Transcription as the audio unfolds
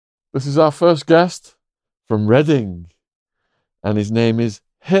This is our first guest from Reading, and his name is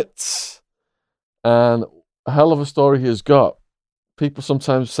Hits. And a hell of a story he has got. People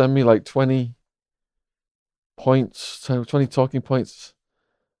sometimes send me like 20 points, 20 talking points.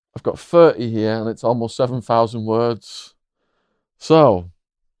 I've got 30 here, and it's almost 7,000 words. So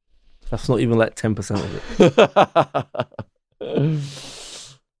that's not even like 10% of it.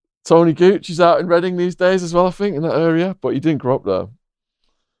 Tony Gooch is out in Reading these days as well, I think, in that area, but he didn't grow up there.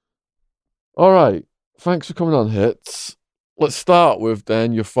 All right, thanks for coming on, Hits. Let's start with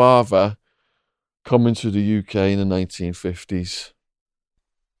then your father coming to the UK in the 1950s.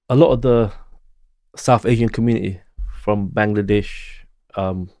 A lot of the South Asian community from Bangladesh,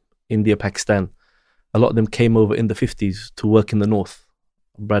 India, Pakistan, a lot of them came over in the 50s to work in the north,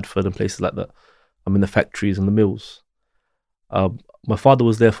 Bradford and places like that. I'm in the factories and the mills. My father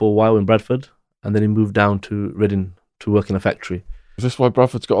was there for a while in Bradford, and then he moved down to Reading to work in a factory. Is this why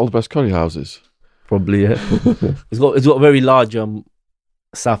Bradford's got all the best curry houses? Probably, yeah. It's got a very large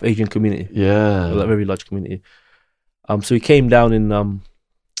South Asian community. Yeah. A very large community. So he came down in,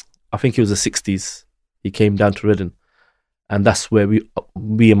 I think it was the 60s. He came down to Reading, and that's where we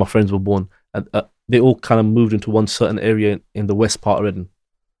and my friends were born. And they all kind of moved into one certain area in the west part of Reading.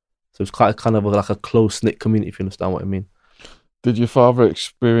 So it's kind of like a close-knit community, if you understand what I mean. Did your father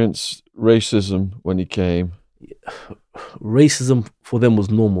experience racism when he came? Racism for them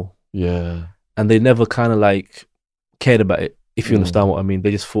was normal. Yeah. And they never kind of like cared about it, if you understand what I mean. They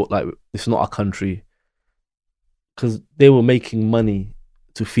just thought like, it's not our country. Because they were making money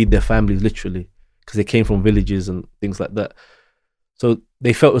to feed their families, literally. Because they came from villages and things like that. So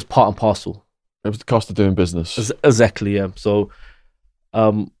they felt it was part and parcel. It was the cost of doing business. Exactly, yeah. So,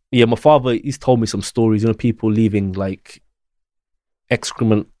 my father, he's told me some stories, people leaving like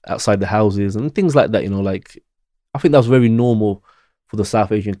excrement outside the houses and things like that, like, I think that was very normal for the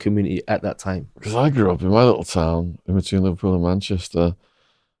South Asian community at that time. Because I grew up in my little town in between Liverpool and Manchester.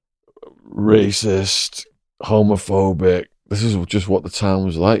 Racist, homophobic. This is just what the town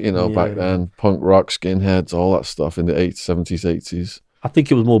was like, back then. Punk rock, skinheads, all that stuff in the 70s, 80s. I think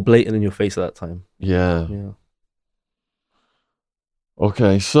it was more blatant in your face at that time. Yeah. Yeah.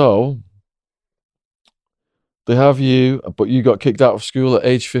 Okay, so they have you, but you got kicked out of school at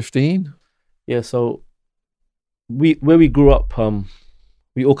age 15? Yeah, so where we grew up,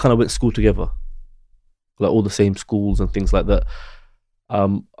 we all kind of went to school together, like all the same schools and things like that.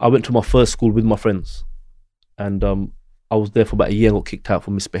 I went to my first school with my friends, and I was there for about a year and got kicked out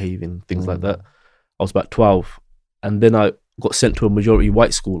for misbehaving, things like that. I was about 12, and then I got sent to a majority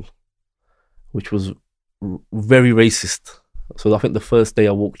white school, which was very racist. So I think the first day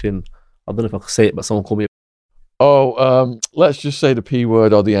I walked in, I don't know if I could say it, but someone called me. Let's just say the P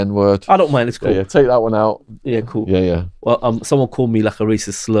word or the N word. I don't mind, it's cool. Yeah, take that one out. Yeah, cool. Yeah. Well, someone called me like a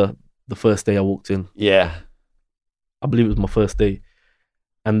racist slur the first day I walked in. Yeah. I believe it was my first day.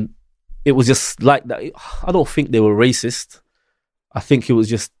 And it was just like that. I don't think they were racist. I think it was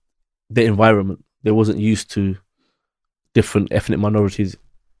just the environment. They wasn't used to different ethnic minorities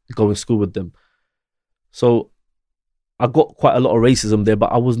going to school with them. So I got quite a lot of racism there,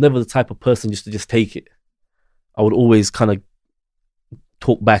 but I was never the type of person just to take it. I would always kind of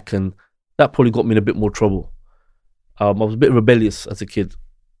talk back, and that probably got me in a bit more trouble. I was a bit rebellious as a kid.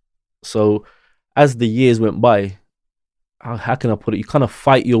 So as the years went by, how can I put it? You kind of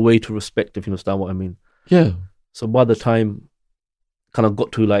fight your way to respect, if you understand what I mean. Yeah. So by the time kind of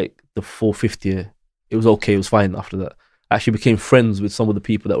got to like the 4th, 5th year, it was okay, it was fine after that. I actually became friends with some of the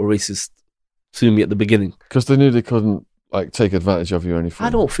people that were racist to me at the beginning. Because they knew they couldn't like take advantage of you or anything. I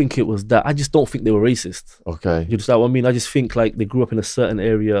don't think it was that. I just don't think they were racist. Okay. You understand what I mean? I just think like they grew up in a certain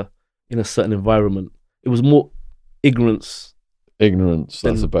area, in a certain environment. It was more ignorance. Ignorance,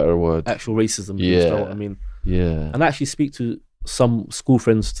 that's a better word. Actual racism. Yeah. You understand what I mean? Yeah. And I actually speak to some school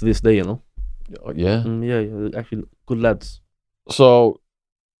friends to this day, Yeah? Yeah, actually good lads. So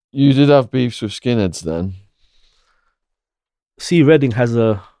you did have beefs with skinheads then? See, Reading has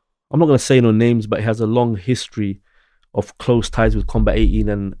I'm not going to say no names, but it has a long history of close ties with Combat 18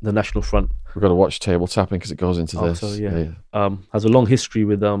 and the National Front. We've got to watch table tapping because it goes into this. So, yeah. Has a long history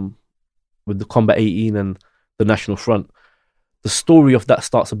with the Combat 18 and the National Front. The story of that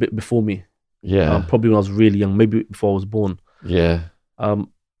starts a bit before me. Yeah. Probably when I was really young, maybe before I was born. Yeah.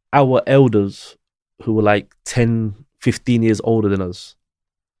 Our elders, who were like 10, 15 years older than us,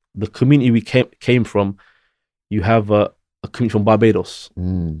 the community we came from, you have a community from Barbados.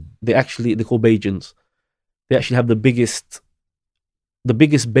 They're called Bajans. They actually have the biggest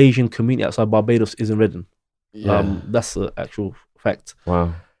Bajan community outside Barbados is in Reading. Yeah. That's the actual fact.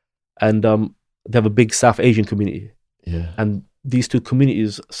 Wow. And they have a big South Asian community. Yeah. And these two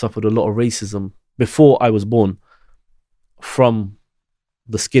communities suffered a lot of racism before I was born from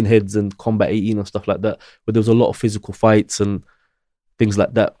the skinheads and Combat 18 and stuff like that, where there was a lot of physical fights and things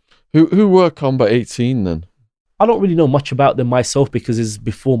like that. Who were Combat 18 then? I don't really know much about them myself because it's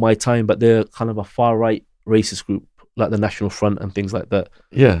before my time, but they're kind of a far right racist group, like the National Front and things like that.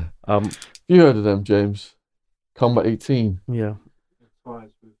 Yeah. You heard of them, James? Combat 18. Yeah.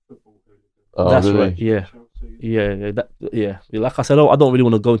 Oh, That's really? right. Yeah. Yeah. Like I said, I don't really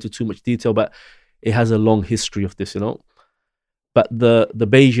want to go into too much detail, but it has a long history of this, you know. But the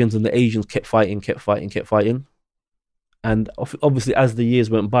Bayesians and the Asians kept fighting. And obviously, as the years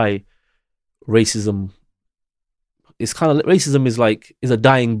went by, racism is a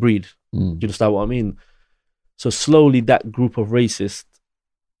dying breed. Do you understand what I mean? So slowly that group of racists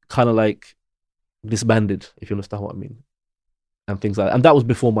kind of like disbanded, if you understand what I mean. And things like that. And that was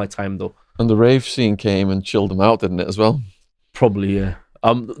before my time though. And the rave scene came and chilled them out, didn't it, as well? Probably, yeah.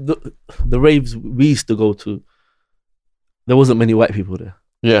 The raves we used to go to, there wasn't many white people there.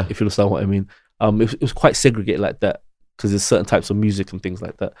 Yeah. If you understand what I mean. It was quite segregated like that because there's certain types of music and things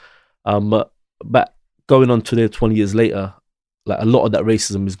like that. But going on to there 20 years later, like a lot of that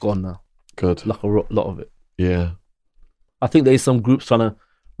racism is gone now. Good. Like a lot of it. Yeah. I think there's some groups trying to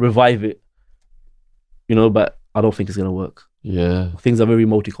revive it, you know, but I don't think it's going to work. Yeah. Things are very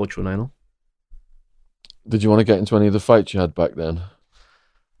multicultural now, you know. Did you want to get into any of the fights you had back then?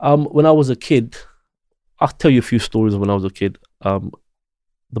 When I was a kid, I'll tell you a few stories of when I was a kid. The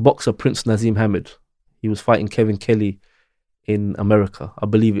boxer Prince Nazim Hamid, he was fighting Kevin Kelly in America. I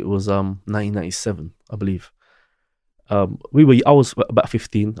believe it was 1997, I believe. I was about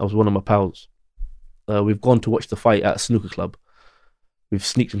 15. I was one of my pals. We've gone to watch the fight at a snooker club. We've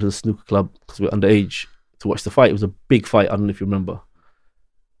sneaked into the snooker club because we're underage to watch the fight. It was a big fight. I don't know if you remember.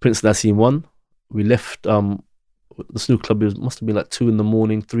 Prince Nassim won. We left the snooker club. It must have been like 2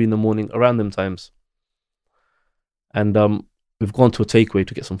 a.m, 3 a.m, around them times. And we've gone to a takeaway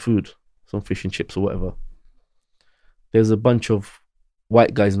to get some food, some fish and chips or whatever. There's a bunch of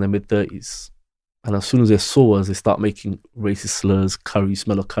white guys in their mid-30s. And as soon as they saw us, they start making racist slurs, curry,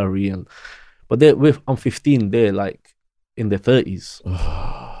 smell of curry. But I'm 15, they're like in their 30s.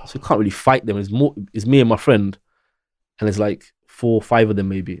 So you can't really fight them. It's me and my friend. And it's like 4 or 5 of them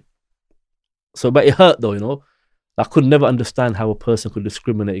maybe. So, but it hurt though, you know. I could never understand how a person could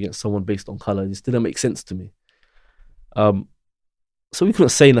discriminate against someone based on colour. It just didn't make sense to me. So we couldn't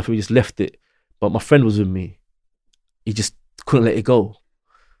say nothing, we just left it. But my friend was with me. He just couldn't let it go.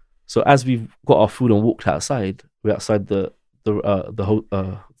 So as we've got our food and walked outside, we're outside the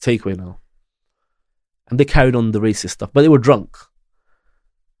takeaway now. And they carried on the racist stuff, but they were drunk.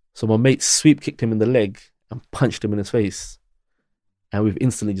 So my mate sweep kicked him in the leg and punched him in his face. And we've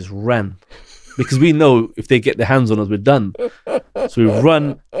instantly just ran. Because we know if they get their hands on us, we're done. So we've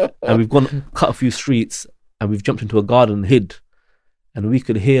run and we've gone cut a few streets and we've jumped into a garden and hid. And we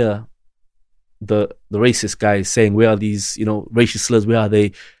could hear the racist guys saying, where are these, you know, racist slurs, where are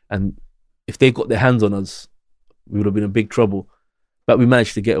they? And if they got their hands on us, we would have been in big trouble. But we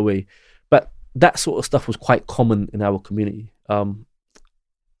managed to get away. But that sort of stuff was quite common in our community. The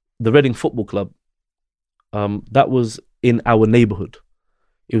Reading Football Club, that was in our neighbourhood.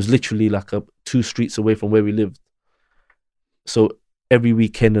 It was literally like 2 streets away from where we lived. So every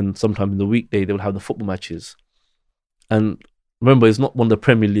weekend and sometime in the weekday, they would have the football matches. And remember, it's not one of the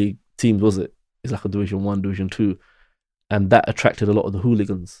Premier League teams, was it? It's like a Division 1, Division 2. And that attracted a lot of the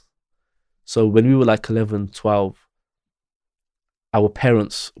hooligans. So when we were like 11, 12, our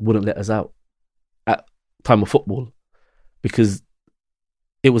parents wouldn't let us out at time of football because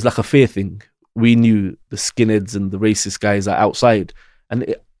it was like a fear thing. We knew the skinheads and the racist guys are outside.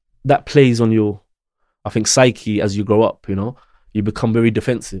 And that plays on your, I think, psyche as you grow up, you know. You become very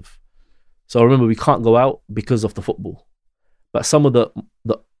defensive. So I remember we can't go out because of the football. But some of the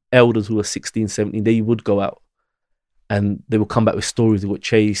elders who were 16, 17, they would go out. And they would come back with stories. They got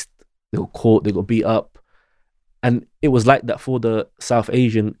chased, they got caught, they got beat up. And it was like that for the South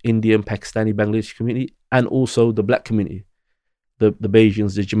Asian, Indian, Pakistani, Bangladeshi community, and also the black community, the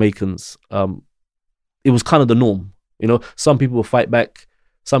Bayesians, the Jamaicans. It was kind of the norm. You know, some people will fight back.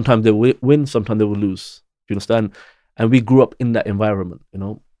 Sometimes they will win, sometimes they will lose. Do you understand? And we grew up in that environment, you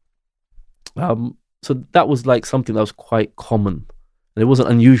know. So that was like something that was quite common. And it wasn't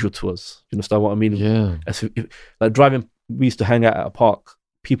unusual to us. Do you understand what I mean? Yeah. Like driving, we used to hang out at a park.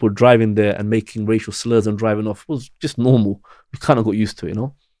 People driving there and making racial slurs and driving off was just normal. We kind of got used to it, you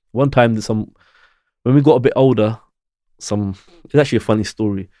know. One time, when we got a bit older, it's actually a funny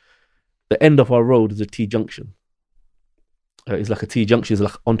story. The end of our road is a T junction. It's like a T junction. It's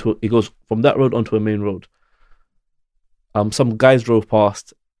like it goes from that road onto a main road. some guys drove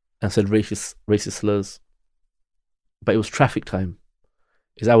past and said racist slurs, but it was traffic time.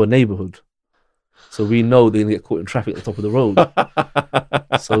 It's our neighborhood, so we know they're gonna get caught in traffic at the top of the road.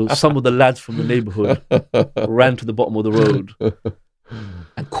 So some of the lads from the neighborhood ran to the bottom of the road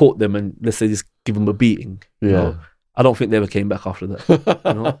and caught them, and let's say just give them a beating. Yeah. You know? I don't think they ever came back after that.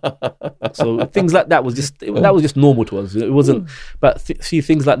 You know? So things like that was just normal to us. It wasn't. But see,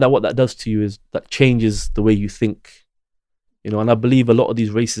 things like that, what that does to you is that changes the way you think. You know, and I believe a lot of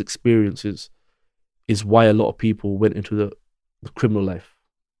these racist experiences is why a lot of people went into the criminal life.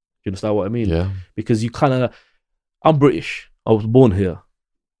 You understand what I mean? Yeah. Because you kind of, I'm British. I was born here,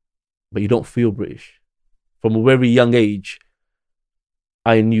 but you don't feel British. From a very young age,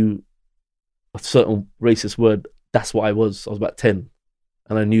 I knew a certain racist word. That's what I was. I was about 10,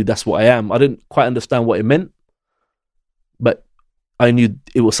 and I knew that's what I am. I didn't quite understand what it meant, but I knew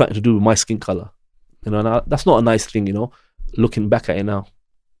it was something to do with my skin color. You know, and that's not a nice thing. You know, looking back at it now.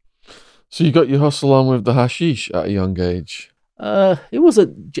 So you got your hustle on with the hashish at a young age. It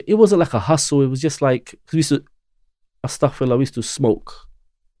wasn't like a hustle. It was just like, cause we used to, astaghfirullah, we used to smoke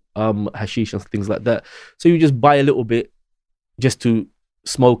hashish and things like that. So you just buy a little bit just to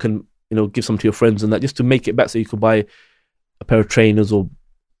smoke and, you know, give some to your friends and that, just to make it back so you could buy a pair of trainers or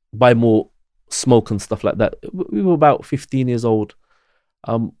buy more smoke and stuff like that. We were about 15 years old.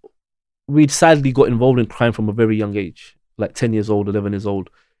 We'd sadly got involved in crime from a very young age, like 10 years old, 11 years old,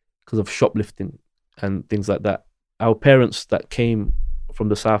 because of shoplifting and things like that. Our parents that came from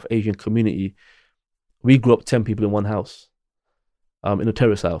the South Asian community, we grew up 10 people in one house, in a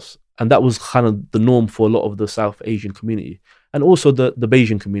terrace house. And that was kind of the norm for a lot of the South Asian community and also the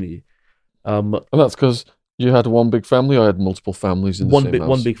Bayesian community. And that's because you had one big family, or had multiple families in the same house?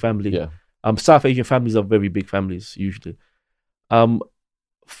 One big family. Yeah. South Asian families are very big families, usually.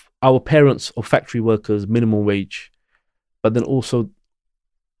 Our parents are factory workers, minimum wage, but then also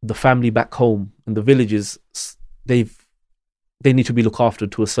the family back home in the villages, they need to be looked after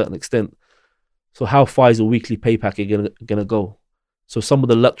to a certain extent. So how far is a weekly pay packet gonna go? So some of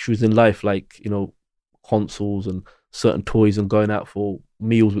the luxuries in life, like, you know, consoles and certain toys and going out for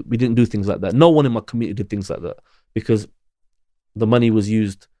meals, we didn't do things like that. No one in my community did things like that because the money was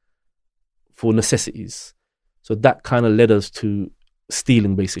used for necessities. So that kind of led us to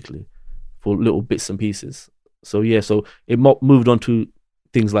stealing, basically, for little bits and pieces. So yeah, so it moved on to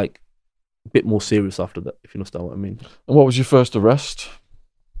things like a bit more serious after that, if you understand what I mean. And what was your first arrest?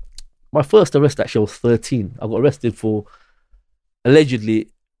 My first arrest, actually, I was 13. I got arrested for, allegedly,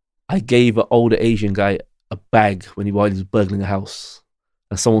 I gave an older Asian guy a bag while he was burgling a house,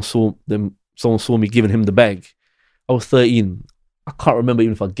 and someone saw me giving him the bag. I was 13. I can't remember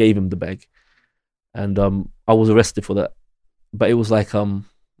even if I gave him the bag, and I was arrested for that. But it was like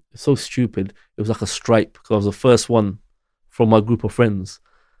so stupid. It was like a stripe, because I was the first one from my group of friends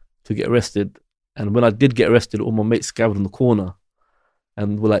to get arrested. And when I did get arrested, all my mates gathered in the corner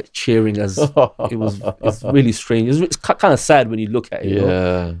and were like cheering as it's really strange. It's kind of sad when you look at it,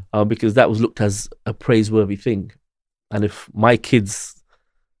 yeah. you know? Because that was looked as a praiseworthy thing. And if my kids,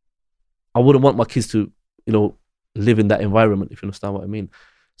 I wouldn't want my kids to, you know, live in that environment, if you understand what I mean.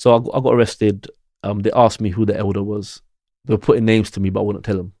 So I got arrested. They asked me who the elder was. They were putting names to me, but I wouldn't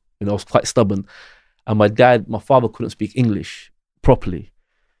tell them. You know, I was quite stubborn. And my father couldn't speak English properly.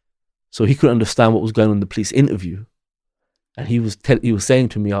 So he couldn't understand what was going on in the police interview. And he was saying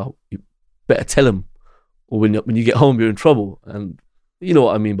to me, "Oh, you better tell him, or when you get home, you're in trouble." And you know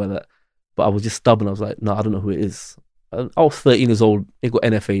what I mean by that. But I was just stubborn. I was like, "No, I don't know who it is." And I was 13 years old. It got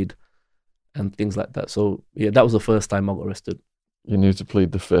NFA'd and things like that. So yeah, that was the first time I got arrested. You knew to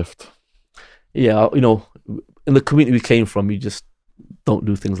plead the fifth. Yeah, you know, in the community we came from, you just don't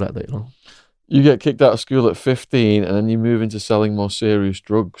do things like that, you know. You get kicked out of school at 15, and then you move into selling more serious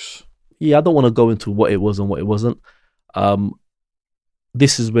drugs. Yeah, I don't want to go into what it was and what it wasn't.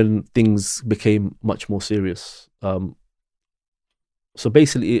 This is when things became much more serious. So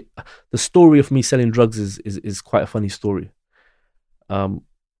basically, the story of me selling drugs is quite a funny story.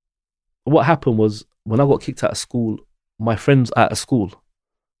 What happened was, when I got kicked out of school, my friends out of school,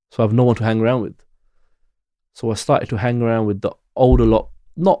 so I have no one to hang around with. So I started to hang around with the older lot,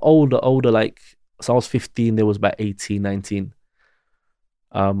 not older, like, so I was 15, they was about 18, 19.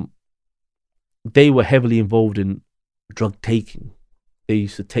 They were heavily involved in drug taking. They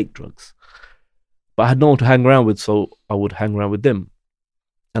used to take drugs. But I had no one to hang around with, so I would hang around with them.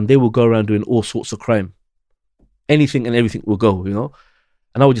 And they would go around doing all sorts of crime. Anything and everything would go, you know?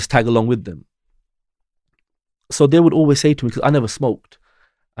 And I would just tag along with them. So they would always say to me, because I never smoked,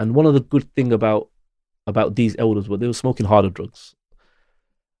 and one of the good thing about these elders were they were smoking harder drugs.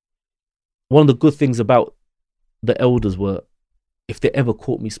 One of the good things about the elders were, if they ever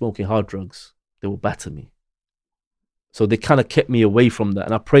caught me smoking hard drugs, they would batter me. So they kind of kept me away from that,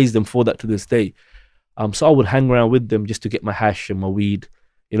 and I praise them for that to this day. So I would hang around with them just to get my hash and my weed,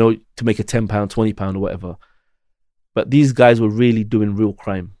 to make a £10, £20 or whatever. But these guys were really doing real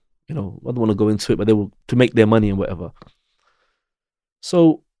crime. I don't want to go into it, but they were to make their money and whatever.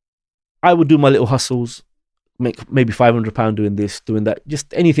 So I would do my little hustles, make maybe £500 doing this, doing that,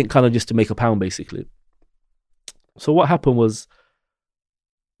 just anything kind of just to make a pound, basically. So what happened was,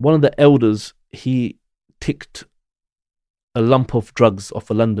 one of the elders, he ticked a lump of drugs off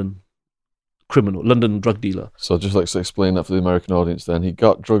a London drug dealer. So just like to explain that for the American audience then, he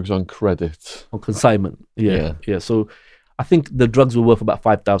got drugs on credit. On consignment, yeah. So I think the drugs were worth about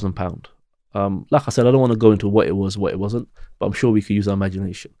 £5,000. Like I said, I don't want to go into what it was, what it wasn't, but I'm sure we could use our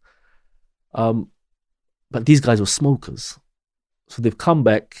imagination. But these guys were smokers. So they've come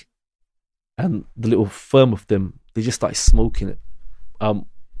back, and the little firm of them, they just started smoking it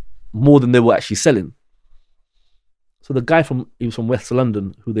more than they were actually selling. So the guy he was from West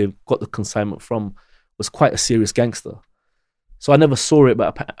London, who they've got the consignment from, was quite a serious gangster. So I never saw it,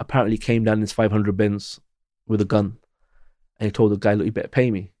 but apparently came down in his 500 Benz with a gun, and he told the guy, "Look, you better pay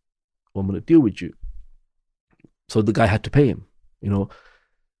me, or I'm going to deal with you." So the guy had to pay him,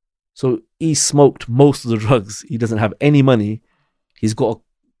 So he smoked most of the drugs. He doesn't have any money. He's got a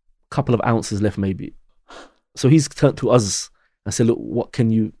couple of ounces left, maybe. So he's turned to us and said, "Look, what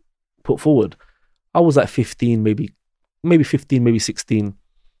can you put forward?" I was like 15, maybe 15, maybe 16.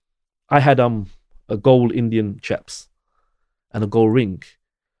 I had a gold Indian chaps and a gold ring.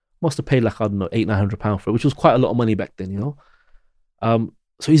 Must have paid like, I don't know, £800-900 for it, which was quite a lot of money back then,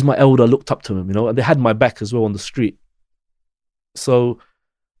 So he's my elder. I looked up to him, and they had my back as well on the street. So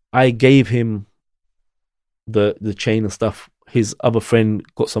I gave him the chain and stuff. His other friend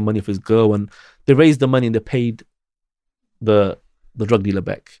got some money for his girl, and they raised the money and they paid the drug dealer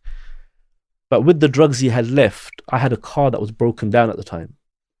back. But with the drugs he had left, I had a car that was broken down at the time.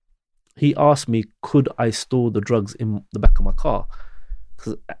 He asked me, could I store the drugs in the back of my car?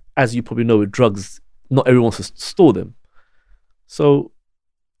 Because as you probably know, with drugs, not everyone wants to store them. So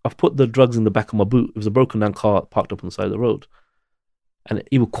I've put the drugs in the back of my boot. It was a broken down car parked up on the side of the road. And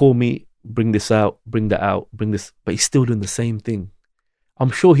he would call me, bring this out, bring that out, bring this. But he's still doing the same thing.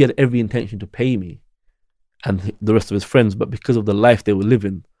 I'm sure he had every intention to pay me and the rest of his friends, but because of the life they were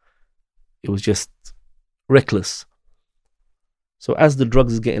living, it was just reckless. So as the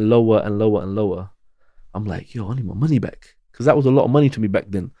drugs is getting lower and lower and lower, I'm like, I need my money back. Because that was a lot of money to me back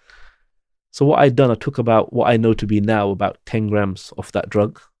then. So what I'd done, I took about what I know to be now about 10 grams off that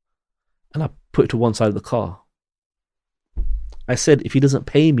drug, and I put it to one side of the car. I said, if he doesn't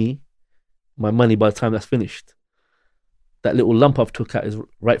pay me my money by the time that's finished, that little lump I've took out is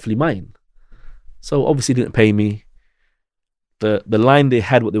rightfully mine. So obviously he didn't pay me. The line they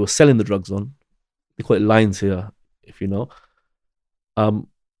had, what they were selling the drugs on, they call it lines here, if you know.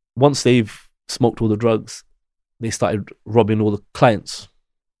 Once they've smoked all the drugs, they started robbing all the clients.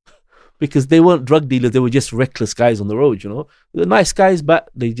 Because they weren't drug dealers, they were just reckless guys on the road, They were nice guys, but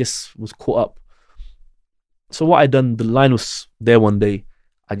they just was caught up. So what I done, the line was there one day,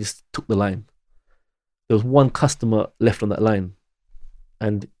 I just took the line. There was one customer left on that line,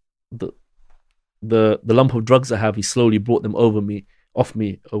 and the lump of drugs I have, he slowly brought them off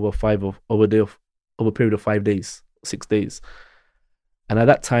me over a period of 5 days, 6 days. And at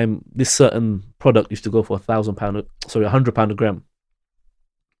that time, this certain product used to go for £100 a gram.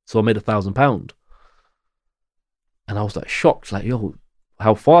 So I made £1,000. And I was like shocked, like,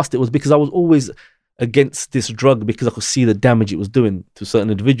 how fast it was, because I was always against this drug because I could see the damage it was doing to certain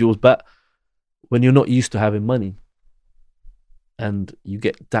individuals. But when you're not used to having money and you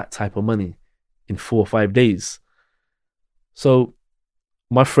get that type of money in 4 or 5 days. So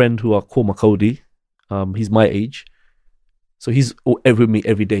my friend, who I call my Cody, he's my age. So he's with me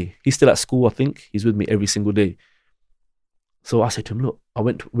every day. He's still at school, I think. He's with me every single day. So I said to him, look, I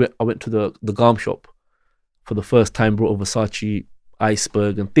went to the Garm shop for the first time, brought a Versace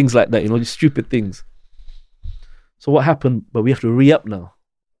Iceberg and things like that, just stupid things. So what happened? But we have to re-up now.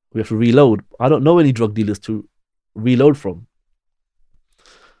 We have to reload. I don't know any drug dealers to reload from.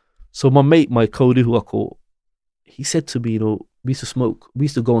 So my mate, my Cody, who I call, he said to me, we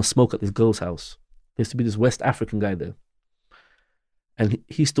used to go and smoke at this girl's house. There used to be this West African guy there. And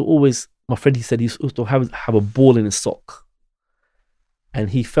he used to always, my friend, he said he used to have a ball in his sock. And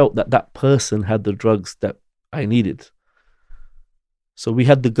he felt that person had the drugs that I needed. So we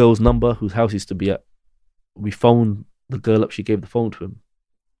had the girl's number, whose house he used to be at. We phoned the girl up, she gave the phone to him.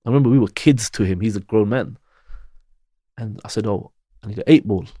 I remember we were kids to him, he's a grown man. And I said, I need an 8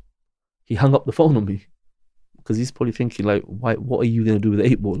 ball. He hung up the phone on me. because he's probably thinking like, why? What are you going to do with the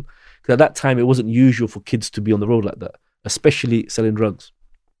 8 ball? Because at that time, it wasn't usual for kids to be on the road like that, especially selling drugs.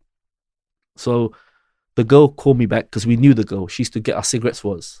 So the girl called me back because we knew the girl. She used to get our cigarettes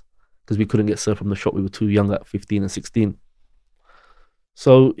for us because we couldn't get served from the shop. We were too young at 15 and 16.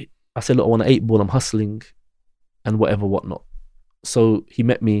 So I said, look, I want an 8 ball. I'm hustling and whatnot. So he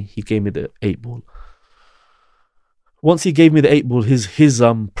met me. He gave me the 8 ball. Once he gave me the 8 ball, his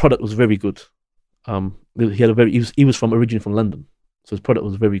product was very good. He was originally from London, so his product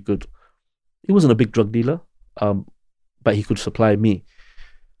was very good. He wasn't a big drug dealer, but he could supply me.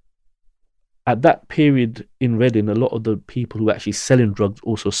 At that period in Reading, a lot of the people who were actually selling drugs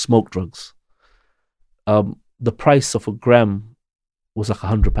also smoked drugs. The price of a gram was like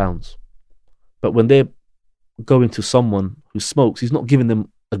 £100. But when they're going to someone who smokes, he's not giving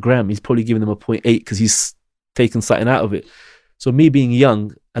them a gram. He's probably giving them a 0.8 because he's taken something out of it. So me being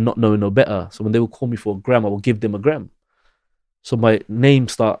young and not knowing no better, so when they would call me for a gram, I will give them a gram. So my name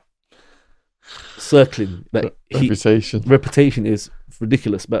start circling. Like reputation is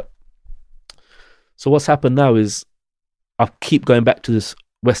ridiculous. But so what's happened now is I keep going back to this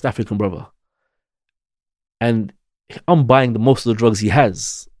West African brother, and I'm buying most of the drugs he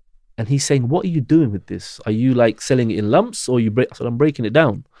has, and he's saying, "What are you doing with this? Are you like selling it in lumps, or I said, I'm breaking it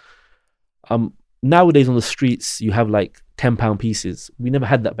down." Nowadays on the streets, you have like £10 pieces. We never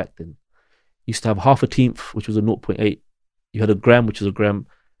had that back then. You used to have half a teenth, which was a 0.8. You had a gram, which is a gram,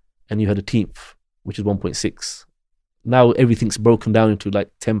 and you had a teenth, which is 1.6. Now everything's broken down into like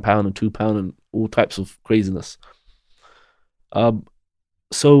 £10 and £2 and all types of craziness.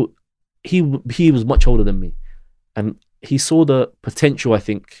 So he was much older than me, and he saw the potential, I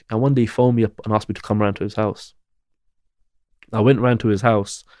think. And one day he phoned me up and asked me to come around to his house. I went round to his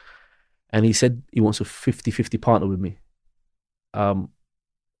house, and he said he wants a 50-50 partner with me. I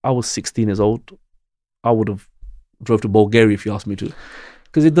was 16 years old. I would have drove to Bulgaria if you asked me to,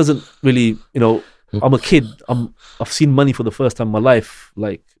 because it doesn't really, I'm a kid. I've seen money for the first time in my life.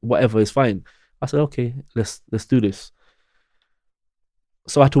 Like whatever is fine. I said, okay, let's do this.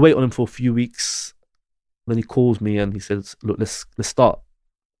 So I had to wait on him for a few weeks. Then he calls me and he says, look, let's start.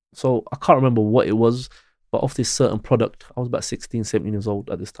 So I can't remember what it was, but off this certain product, I was about 16, 17 years old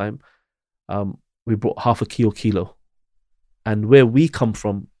at this time. We brought half a kilo. And where we come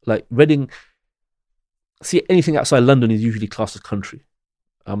from, like Reading, see, anything outside London is usually classed as country.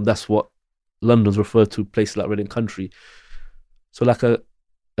 That's what London's referred to, places like Reading country. So like a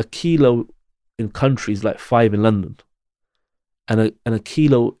kilo in country is like 5 in London. And a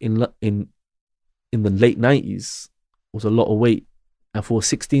kilo in the late 90s was a lot of weight. And for a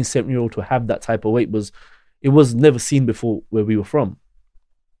 16, 17-year-old to have that type of weight was never seen before where we were from.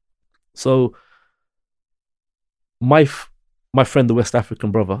 So my friend, the West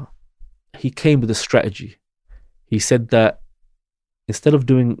African brother, he came with a strategy. He said that instead of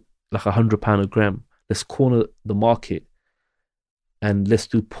doing like £100 a gram, let's corner the market and let's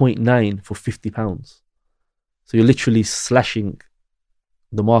do 0.9 for £50. So you're literally slashing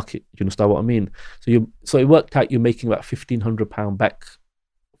the market. Do you understand what I mean? So it worked out you're making about £1,500 back,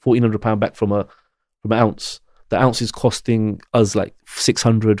 £1,400 back from an ounce. The ounce is costing us like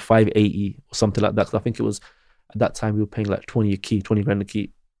 600, 580 or something like that. Because I think it was, at that time, we were paying like 20 grand a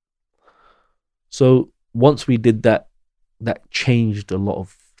key. So once we did that, that changed a lot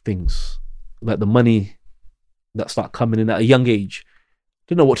of things. Like the money that started coming in at a young age,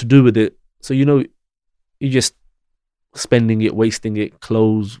 didn't know what to do with it. So, you just spending it, wasting it,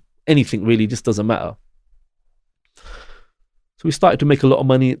 clothes, anything really, just doesn't matter. So we started to make a lot of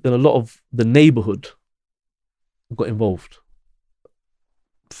money. Then a lot of the neighborhood got involved.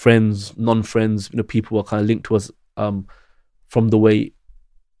 Friends, non-friends, people were kind of linked to us from the way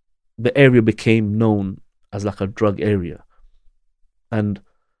the area became known as like a drug area. And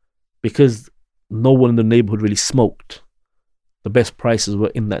because no one in the neighborhood really smoked, the best prices were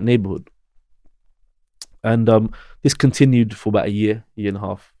in that neighborhood. And this continued for about a year and a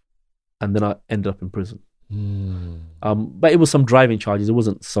half. And then I ended up in prison. But it was some driving charges. It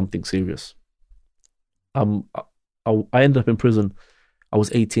wasn't something serious. I ended up in prison. I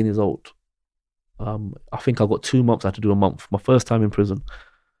was 18 years old. I think I got 2 months. I had to do a month. My first time in prison.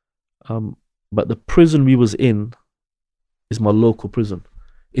 But the prison we was in is my local prison.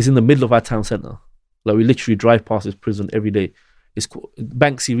 It's in the middle of our town centre. Like we literally drive past this prison every day. It's called,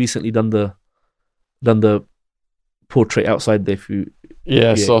 Banksy recently done the portrait outside there.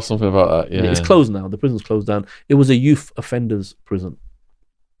 I saw something about that. Yeah, it's closed now. The prison's closed down. It was a youth offenders prison.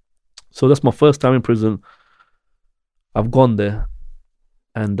 So that's my first time in prison. I've gone there,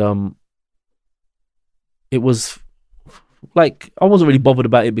 and it was like I wasn't really bothered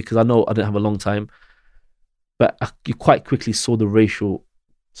about it because I know I didn't have a long time. but you quite quickly saw the racial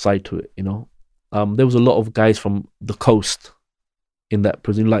side to it. There was a lot of guys from the coast in that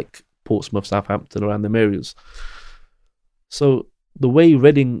prison, like Portsmouth, Southampton, around them areas. So the way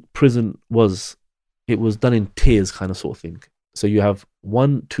Reading prison was, it was done in tiers, kind of sort of thing. So you have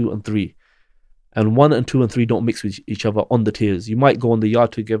 1, 2, and 3, and 1 and 2 and 3 don't mix with each other on the tiers. You might go on the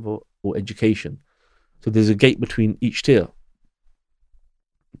yard together or education. So there's a gate between each tier.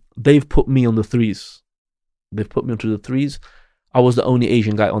 They've put me on the 3s. They've put me onto the 3s. I was the only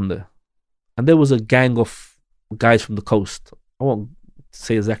Asian guy on there. And there was a gang of guys from the coast. I won't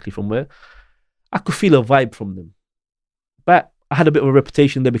say exactly from where. I could feel a vibe from them. But I had a bit of a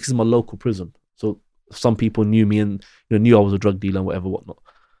reputation there because of my local prison. So some people knew me and knew I was a drug dealer and whatnot.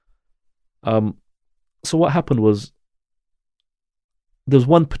 So what happened was, there was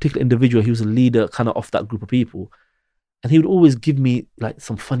one particular individual. He was a leader kind of off that group of people. And he would always give me like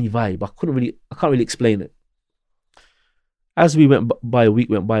some funny vibe. I can't really explain it. As we went by, a week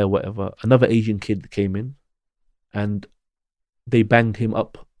went by or whatever, another Asian kid came in and they banged him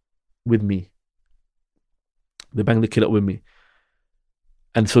up with me. They banged the kid up with me.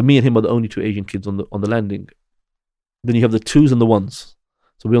 And so me and him are the only 2 Asian kids on the landing. Then you have the 2s and the 1s.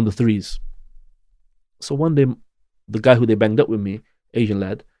 So we're on the 3s. So one day, the guy who they banged up with me, Asian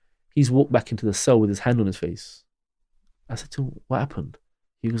lad, he's walked back into the cell with his hand on his face. I said to him, what happened?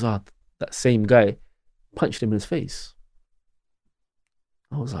 He goes, that same guy punched him in his face.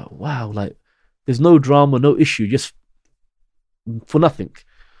 I was like, wow, like, there's no drama, no issue, just for nothing.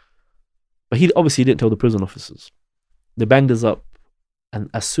 But he obviously didn't tell the prison officers. They banged us up, and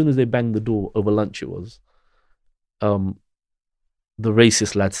as soon as they banged the door, over lunch it was, the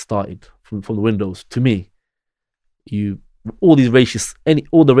racist lads started from the windows to me. All the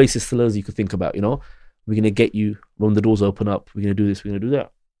racist slurs you could think about, we're going to get you when the doors open up, we're going to do this, we're going to do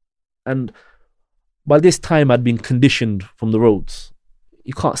that. And by this time, I'd been conditioned from the roads.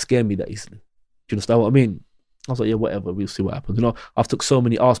 You can't scare me that easily. Do you understand what I mean? I was like, yeah, whatever, we'll see what happens. I've took so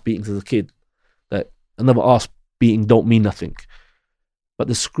many arse beatings as a kid that another arse beating don't mean nothing. But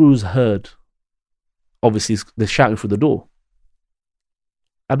the screws heard, obviously, they're shouting through the door.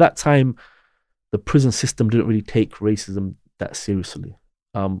 At that time, the prison system didn't really take racism that seriously.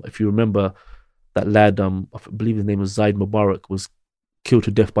 If you remember, that lad, I believe his name was Zaid Mubarak, was killed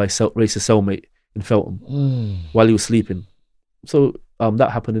to death by a racist cellmate in Feltham while he was sleeping. So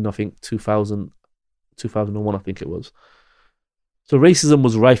that happened in, I think, 2001, I think it was. So racism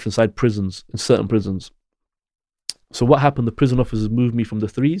was rife inside prisons, in certain prisons. So what happened? The prison officers moved me from the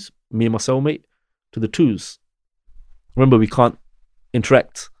 3s, me and my cellmate, to the 2s. Remember, we can't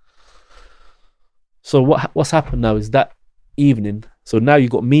interact. So what's happened now is that evening, so now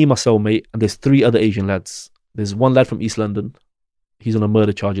you've got me, my cellmate, and there's 3 other Asian lads. There's one lad from East London. He's on a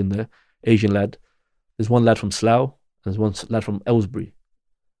murder charge in there, Asian lad. There's one lad from Slough, and there's one lad from Aylesbury.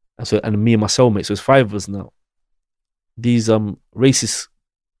 And me and my cellmate, so it's 5 of us now. These racist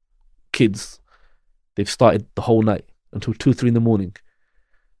kids, they've started the whole night until 2, 3 in the morning.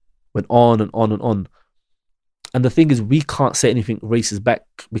 Went on and on and on. And the thing is, we can't say anything racist back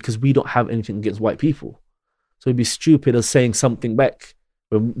because we don't have anything against white people. So it'd be stupid as saying something back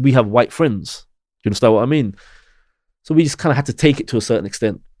when we have white friends. Do you understand what I mean? So we just kind of had to take it to a certain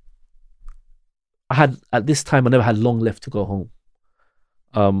extent. At this time, I never had long left to go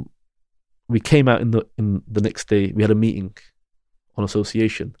home. We came out in the next day. We had a meeting on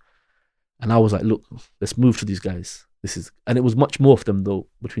association, and I was like, "Look, let's move to these guys. And it was much more of them though,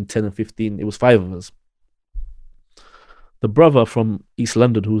 between 10 and 15. It was 5 of us. The brother from East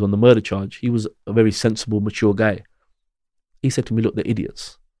London who was on the murder charge, he was a very sensible, mature guy. He said to me, "Look, they're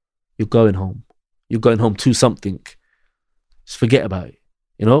idiots. You're going home. You're going home to something. Just forget about it."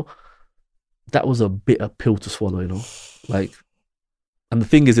 That was a bitter pill to swallow. And the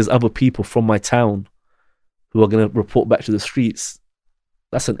thing is, there's other people from my town who are going to report back to the streets.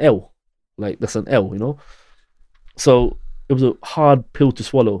 That's an L. That's an L, So it was a hard pill to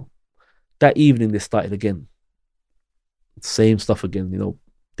swallow. That evening, they started again. Same stuff again,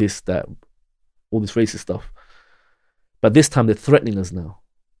 this, that, all this racist stuff. But this time, they're threatening us now.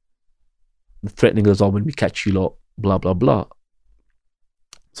 They're threatening us, when we catch you lot, blah, blah, blah.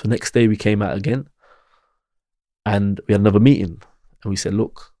 So next day, we came out again. And we had another meeting. And we said,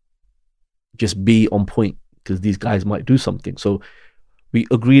 look, just be on point because these guys might do something. So we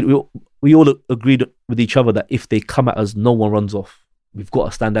agreed, we all agreed with each other that if they come at us, no one runs off. We've got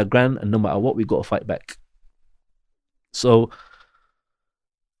to stand our ground, and no matter what, we've got to fight back. So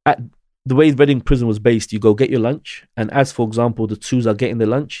at the way Reading Prison was based, you go get your lunch. And as, for example, the 2s are getting their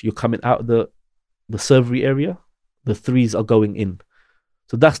lunch, you're coming out of the servery area. The 3s are going in.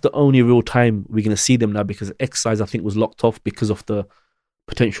 So that's the only real time we're going to see them now, because exercise, I think, was locked off because of the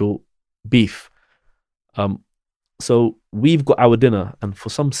potential beef. So we've got our dinner, and for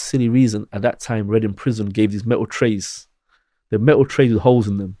some silly reason, at that time, Reading Prison gave these metal trays. They're metal trays with holes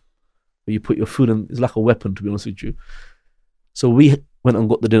in them, where you put your food in. It's like a weapon, to be honest with you. So we went and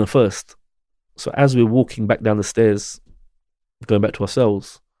got the dinner first. So as we were walking back down the stairs, going back to our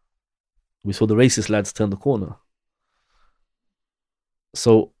cells, we saw the racist lads turn the corner.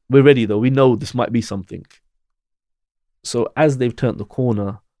 So we're ready, though. We know this might be something. So as they've turned the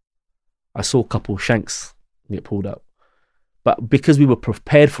corner, I saw a couple of shanks get pulled out. But because we were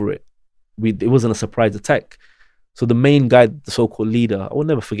prepared for it, it wasn't a surprise attack. So the main guy, the so-called leader, I will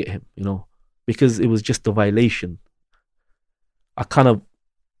never forget him, because it was just a violation. I kind of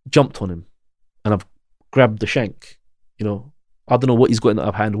jumped on him and I've grabbed the shank, I don't know what he's got in the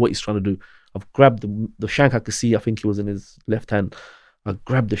upper hand, what he's trying to do. I've grabbed the shank. I could see, I think he was in his left hand. I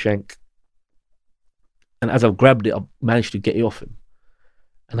grabbed the shank. And as I've grabbed it, I've managed to get it off him.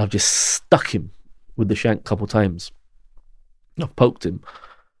 And I've just stuck him with the shank a couple of times. I've poked him.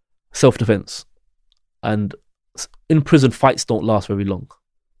 Self-defense. And in prison, fights don't last very long.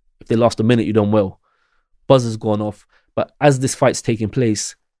 If they last a minute, you've done well. Buzzer's gone off. But as this fight's taking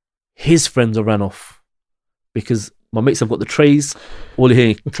place, his friends have ran off. Because my mates have got the trays, all you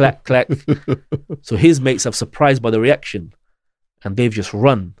hear, clack, clack. So his mates have surprised by the reaction. And they've just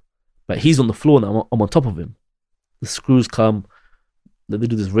run. But he's on the floor now. I'm on top of him. The screws come. They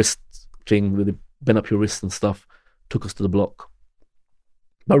do this wrist thing where they bend up your wrist and stuff. Took us to the block.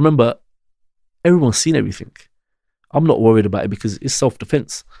 But remember, everyone's seen everything. I'm not worried about it because it's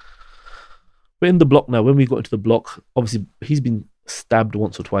self-defense. We're in the block now. When we got into the block, obviously he's been stabbed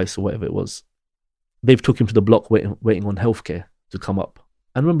once or twice or whatever it was. They've took him to the block waiting on healthcare to come up.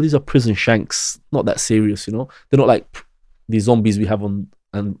 And remember, these are prison shanks. Not that serious, They're not like these zombies we have on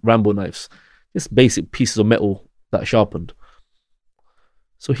and Rambo knives. Just basic pieces of metal that are sharpened.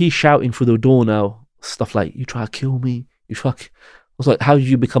 So he's shouting through the door now, stuff like, you try to kill me. I was like, how did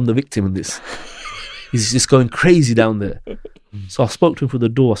you become the victim in this? He's just going crazy down there. So I spoke to him through the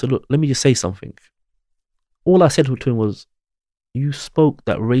door. I said, look, let me just say something. All I said to him was, you spoke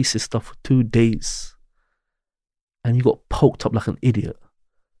that racist stuff for 2 days and you got poked up like an idiot.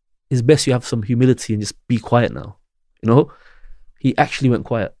 It's best you have some humility and just be quiet now. He actually went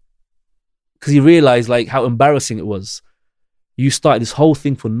quiet because he realized like how embarrassing it was. You started this whole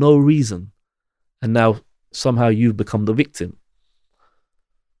thing for no reason and now somehow you've become the victim.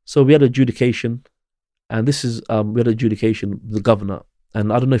 So we had adjudication, and we had adjudication with the governor.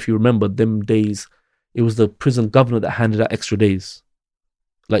 And I don't know if you remember them days, it was the prison governor that handed out extra days.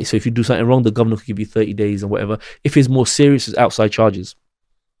 Like, so if you do something wrong, the governor could give you 30 days and whatever. If it's more serious, it's outside charges.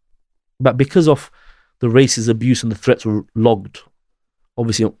 But because of the racist abuse and the threats were logged,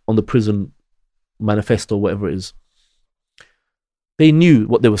 obviously on the prison manifesto, whatever it is, they knew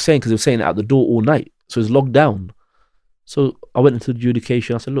what they were saying because they were saying it out the door all night. So it's logged down. So I went into the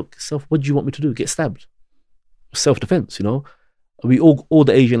adjudication. I said, look, what do you want me to do? Get stabbed? Self-defense, We all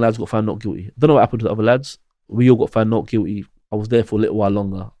the Asian lads got found not guilty. Don't know what happened to the other lads. We all got found not guilty. I was there for a little while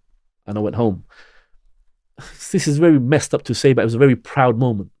longer and I went home. This is very messed up to say, but it was a very proud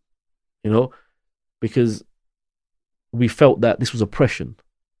moment, because we felt that this was oppression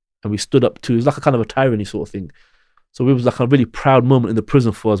and we stood up to, it was like a kind of a tyranny sort of thing. So it was like a really proud moment in the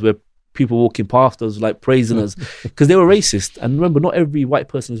prison for us where people walking past us, like praising us because they were racist. And remember, not every white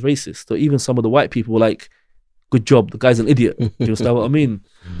person is racist. So even some of the white people were like, good job, the guy's an idiot. Do you understand what I mean?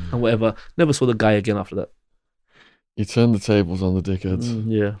 And whatever. Never saw the guy again after that. You turned the tables on the dickheads.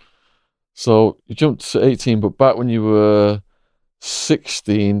 Yeah. So you jumped to 18, but back when you were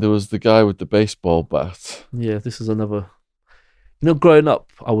 16, there was the guy with the baseball bat. Yeah, this is another... growing up,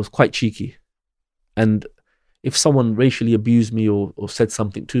 I was quite cheeky. And if someone racially abused me or said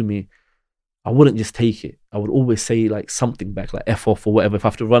something to me, I wouldn't just take it. I would always say like something back, like F off or whatever, if I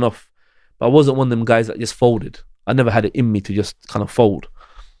have to run off. But I wasn't one of them guys that just folded. I never had it in me to just kind of fold.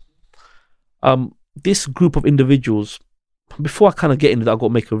 This group of individuals, before I kind of get into that, I've got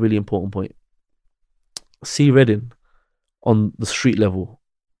to make a really important point. See Reading, on the street level,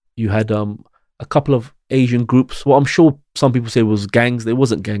 you had a couple of Asian groups. Well, I'm sure some people say it was gangs. There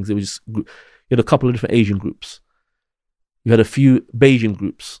wasn't gangs. It was just you had a couple of different Asian groups. You had a few Bayesian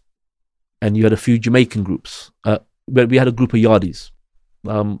groups, and you had a few Jamaican groups. We had a group of Yardis.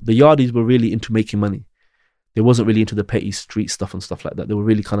 The Yardis were really into making money. They wasn't really into the petty street stuff and stuff like that. They were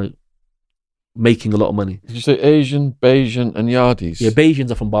really kind of making a lot of money. Did you say Asian, Bayesian and Yardis? Yeah,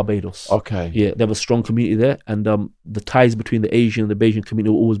 Bayesians are from Barbados. Okay. Yeah, they have a strong community there, and the ties between the Asian and the Bayesian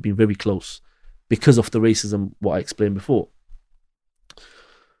community have always been very close because of the racism, what I explained before.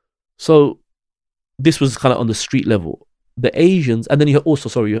 So this was kind of on the street level. The Asians, and then you also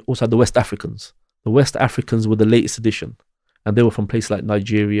had the West Africans. The West Africans were the latest edition, and they were from places like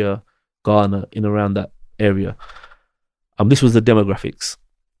Nigeria, Ghana, in around that area. This was the demographics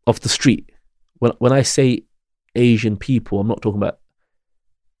of the street. When I say Asian people, I'm not talking about,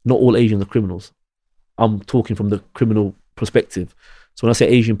 not all Asians are criminals. I'm talking from the criminal perspective. So when I say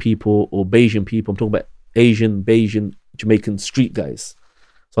Asian people or Bayesian people, I'm talking about Asian, Bayesian, Jamaican street guys.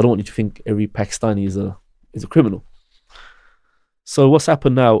 So I don't want you to think every Pakistani is a criminal. So what's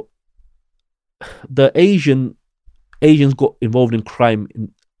happened now? The Asians got involved in crime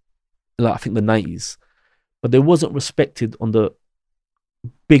in, like, I think, the 90s, but they wasn't respected on the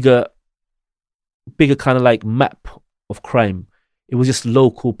bigger kind of like map of crime. It was just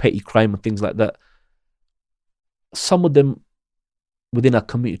local petty crime and things like that. Some of them within our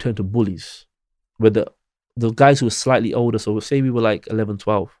community turned to bullies, where the guys who were slightly older, so say we were like 11,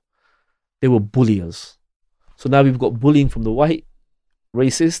 12, they were bulliers. So now we've got bullying from the white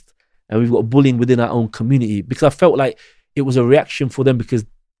racist, and we've got bullying within our own community, because I felt like it was a reaction for them, because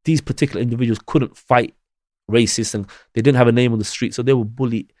these particular individuals couldn't fight racists and they didn't have a name on the street, so they would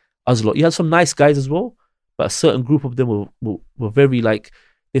bully us a lot. You had some nice guys as well, but a certain group of them were very like,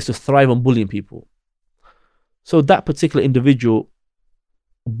 they used to thrive on bullying people. So that particular individual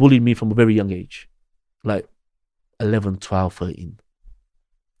bullied me from a very young age, like 11, 12, 13.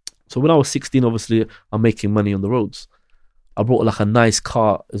 So when I was 16, obviously, I'm making money on the roads. I brought like a nice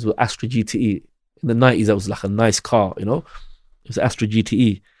car. It was an Astra GTE. In the 90s, that was like a nice car, you know? It was an Astra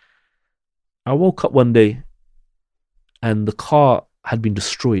GTE. I woke up one day and the car had been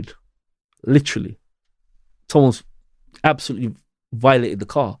destroyed. Literally. Someone's absolutely violated the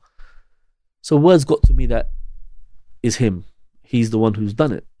car. So words got to me that is him. He's the one who's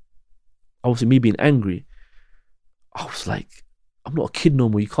done it. Obviously, me being angry, I was like, I'm not a kid no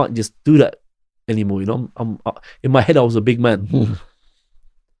more. You can't just do that anymore. You know, I'm in my head, I was a big man.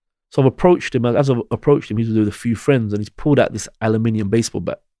 So I've approached him. As I've approached him, he's with a few friends, and he's pulled out this aluminium baseball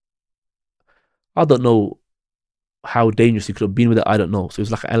bat. I don't know how dangerous he could have been with it. I don't know. So it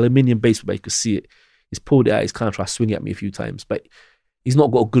was like an aluminium baseball bat. You could see it. He's pulled it out. He's kind of tried to swing at me a few times, but he's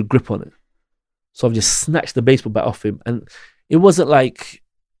not got a good grip on it. So I've just snatched the baseball bat off him, and it wasn't like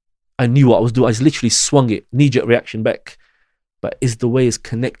I knew what I was doing. I just literally swung it, knee-jerk reaction back. But it's the way it's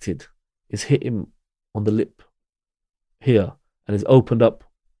connected. It's hit him on the lip here, and it's opened up,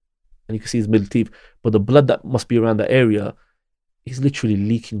 and you can see his middle teeth. But the blood that must be around that area, he's literally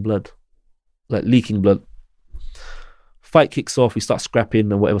leaking blood, like leaking blood. Fight kicks off. We start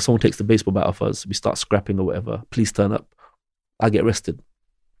scrapping and whatever. Someone takes the baseball bat off us. We start scrapping or whatever. Police turn up. I get arrested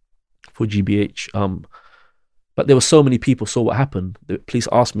for GBH. But there were so many people saw what happened. The police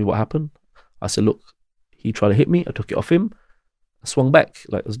asked me what happened. I said, look, he tried to hit me. I took it off him. I swung back,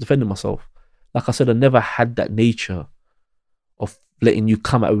 like I was defending myself. Like I said, I never had that nature of letting you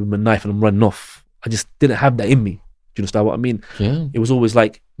come at me with a knife and I'm running off. I just didn't have that in me. Do you understand what I mean? Yeah. It was always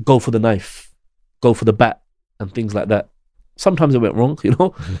like, go for the knife, go for the bat, and things like that. Sometimes it went wrong, you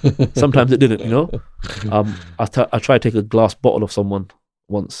know. Sometimes it didn't, you know. I tried to take a glass bottle off someone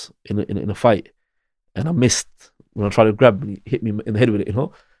once in a fight, and I missed when I tried to grab him. He hit me in the head with it, you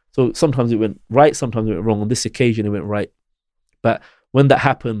know. So sometimes it went right, sometimes it went wrong. On this occasion, it went right. But when that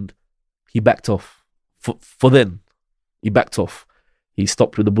happened, he backed off. For then, he backed off. He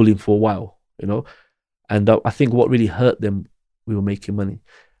stopped with the bullying for a while, you know. And I think what really hurt them, we were making money.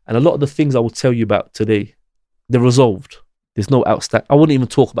 And a lot of the things I will tell you about today, they're resolved. There's no outstanding. I wouldn't even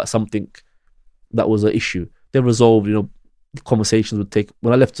talk about something that was an issue. They're resolved, you know. Conversations would take.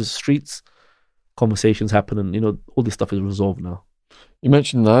 When I left the streets, conversations happen, and you know, all this stuff is resolved now. You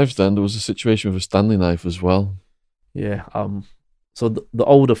mentioned knives. Then there was a situation with a Stanley knife as well. Yeah. So the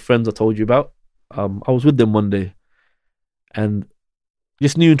older friends I told you about, I was with them one day, and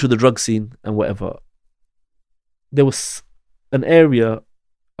just new into the drug scene and whatever. There was an area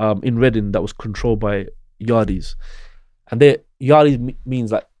in Reading that was controlled by Yardis, and Yardis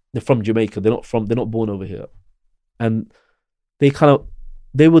means like they're from Jamaica. They're not born over here, and they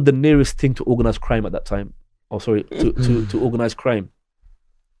were the nearest thing to organized crime at that time. Oh, sorry, to organized crime.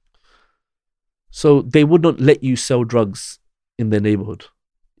 So they would not let you sell drugs in their neighborhood.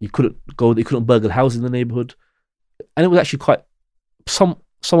 You couldn't go. They couldn't burgle houses in the neighborhood, and it was actually quite some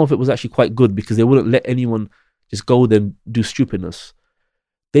of it was actually quite good, because they wouldn't let anyone just go there and do stupidness.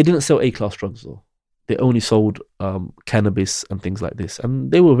 They didn't sell A-class drugs though. They only sold cannabis and things like this,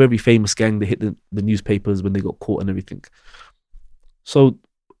 and they were a very famous gang. They hit the newspapers when they got caught and everything. So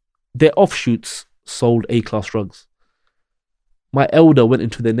their offshoots sold A-class drugs. My elder went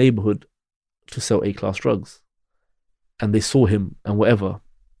into their neighborhood to sell A-class drugs, and they saw him and whatever.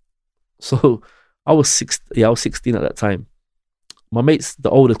 So I was 16 at that time. My mates, the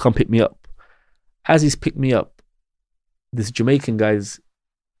oldest, come pick me up. As he's picked me up, this Jamaican guy's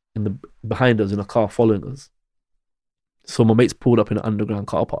behind us in a car following us. So my mates pulled up in an underground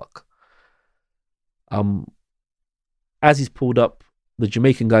car park. As he's pulled up, the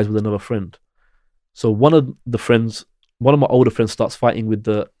Jamaican guy's with another friend. So one of my older friends starts fighting with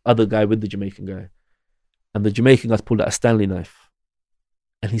the other guy, with the Jamaican guy. And the Jamaican guy's pulled out a Stanley knife.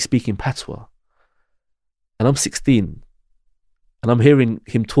 And he's speaking patois. And I'm 16. And I'm hearing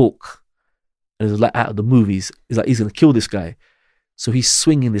him talk. And it's like out of the movies. It's like he's going to kill this guy. So he's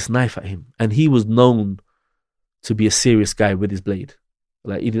swinging this knife at him. And he was known to be a serious guy with his blade.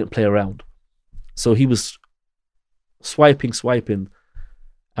 Like, he didn't play around. So he was swiping.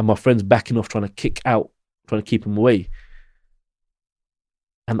 And my friend's backing off, trying to kick out, trying to keep him away.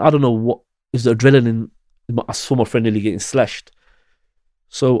 And I don't know what is the adrenaline. I saw my friend nearly getting slashed.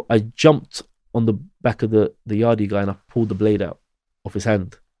 So I jumped on the back of the yardie guy and I pulled the blade out of his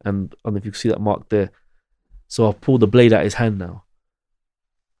hand. And I don't know if you can see that mark there. So I pulled the blade out of his hand now.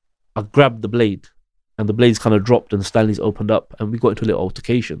 I grabbed the blade and the blades kind of dropped and Stanley's opened up and we got into a little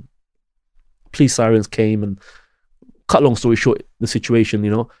altercation. Police sirens came and, cut long story short, the situation,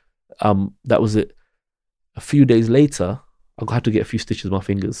 that was it. A few days later, I had to get a few stitches on my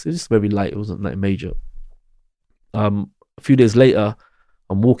fingers. It was just very light. It wasn't that major. A few days later,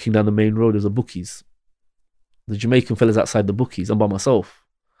 I'm walking down the main road. There's a bookies. The Jamaican fella's outside the bookies. I'm by myself.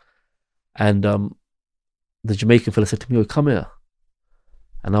 And the Jamaican fella said to me, "Oh, come here."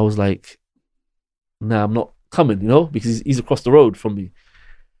 And I was like, "Nah, I'm not coming," because he's across the road from me.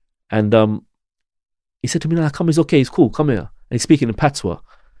 And he said to me, "Nah, come, it's okay, it's cool, come here." And he's speaking in patois.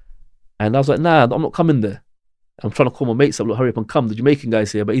 And I was like, "Nah, I'm not coming there." I'm trying to call my mates up, look, hurry up and come. The Jamaican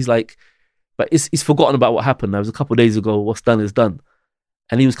guy's here. But he's like, he's forgotten about what happened. That was a couple of days ago. What's done is done.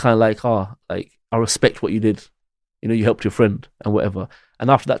 And he was kind of like, I respect what you did. You helped your friend and whatever. And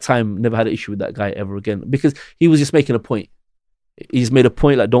after that time, never had an issue with that guy ever again. Because he was just making a point. He just made a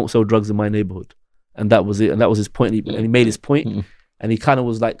point, like, don't sell drugs in my neighborhood. And that was it. And that was his point. And he made his point. Mm-hmm. And he kind of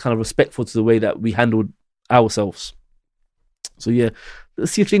was like kind of respectful to the way that we handled ourselves. So yeah,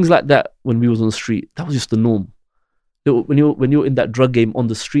 see things like that when we was on the street, that was just the norm. When you're in that drug game on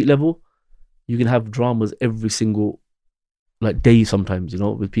the street level, you can have dramas every single day sometimes,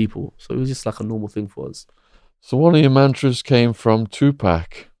 with people. So it was just like a normal thing for us. So one of your mantras came from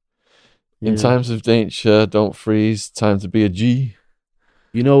Tupac. In times of danger, don't freeze, time to be a G.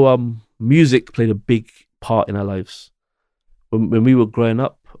 Music played a big part in our lives. When we were growing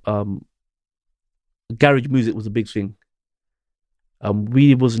up, garage music was a big thing.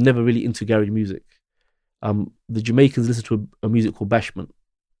 We was never really into garage music. The Jamaicans listened to a music called bashment.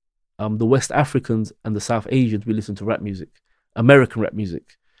 The West Africans and the South Asians, we listened to rap music, American rap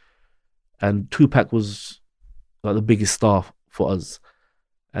music. And Tupac was like the biggest star for us.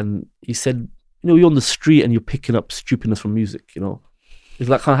 And he said, you're on the street and you're picking up stupidness from music, It's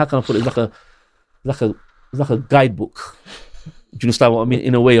like, how can I put it? It's like a guidebook. Do you understand what I mean?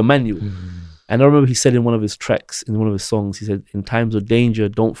 In a way, a manual. Mm-hmm. And I remember he said in one of his tracks, in one of his songs, he said, "In times of danger,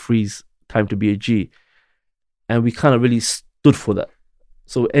 don't freeze, time to be a G." And we kind of really stood for that.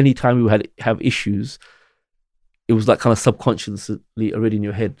 So anytime we have issues, it was like kind of subconsciously already in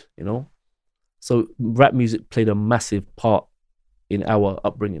your head, So rap music played a massive part in our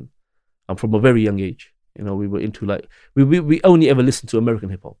upbringing. And from a very young age, we were into we only ever listened to American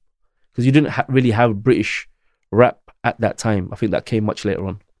hip hop because you didn't really have British rap at that time. I think that came much later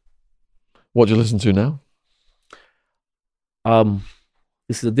on. What do you listen to now?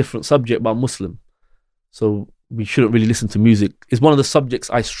 This is a different subject, but I'm Muslim. So we shouldn't really listen to music. It's one of the subjects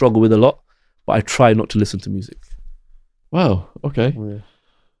I struggle with a lot, but I try not to listen to music. Wow, okay. Yeah.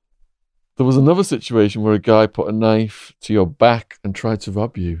 There was another situation where a guy put a knife to your back and tried to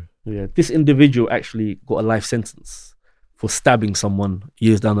rob you. Yeah, this individual actually got a life sentence for stabbing someone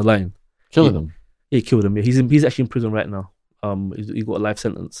years down the line. Killing them? Yeah, he killed him. Yeah. He's actually in prison right now. He got a life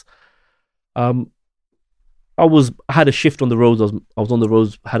sentence. I had a shift on the roads. I was on the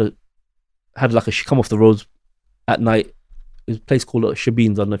roads. Had come off the roads at night. There's a place called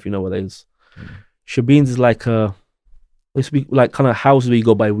Shabines. I don't know if you know where that is. Shabines is like it used to be like kind of houses where you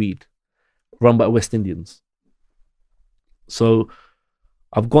go buy weed, run by West Indians. So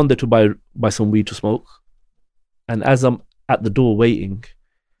I've gone there to buy some weed to smoke, and as I'm at the door waiting,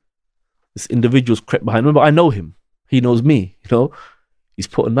 this individual's crept behind me. Remember, I know him. He knows me. He's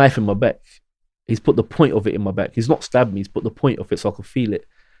put a knife in my back. He's put the point of it in my back. He's not stabbed me. He's put the point of it so I could feel it.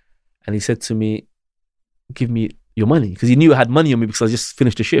 And he said to me, "Give me your money," because he knew I had money on me because I just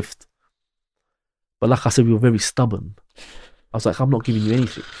finished a shift. But like I said, we were very stubborn. I was like, "I'm not giving you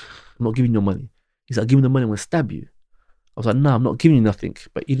anything. I'm not giving you money. He's like, give me the money, I'm going to stab you. I was like, no, I'm not giving you nothing.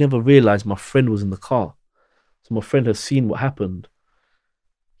 But he never realised my friend was in the car. So my friend has seen what happened.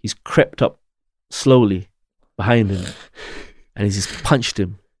 He's crept up slowly behind him and he's just punched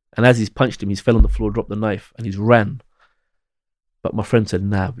him. And as he's punched him, he's fell on the floor, dropped the knife, and he's ran. But my friend said,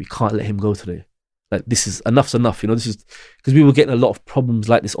 nah, we can't let him go today. Like, this is, enough's enough, you know, this is, because we were getting a lot of problems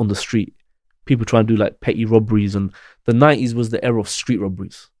like this on the street. People trying to do like petty robberies, and the 90s was the era of street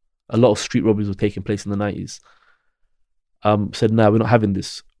robberies. A lot of street robberies were taking place in the 90s. Said, nah, we're not having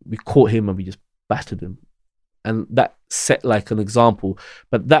this. We caught him and we just battered him. And that set like an example.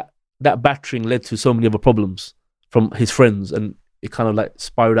 But that battering led to so many other problems from his friends, and it kind of like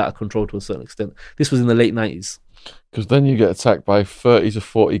spiraled out of control to a certain extent. This was in the late 90s. Because then you get attacked by 30 to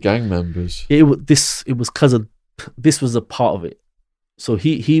 40 gang members. It was because of, this was a part of it. So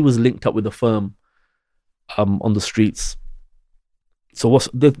he was linked up with a firm on the streets. So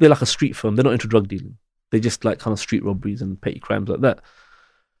they're like a street firm. They're not into drug dealing. They just like kind of street robberies and petty crimes like that.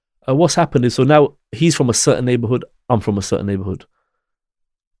 What's happened is, so now he's from a certain neighborhood, I'm from a certain neighborhood.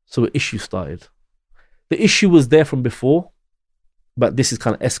 So an issue started. The issue was there from before, but this is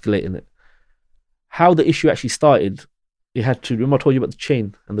kind of escalating it. How the issue actually started, it had to, remember I told you about the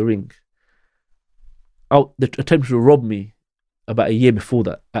chain and the ring? They attempted to rob me about a year before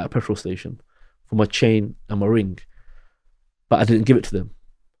that at a petrol station for my chain and my ring, but I didn't give it to them.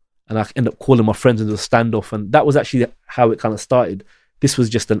 And I ended up calling my friends into a standoff, and that was actually how it kind of started. This was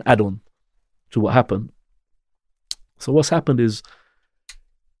just an add-on to what happened. So what's happened is,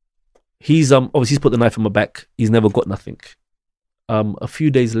 he's obviously he's put the knife in my back. He's never got nothing. A few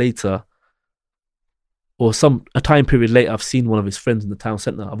days later, or a time period later, I've seen one of his friends in the town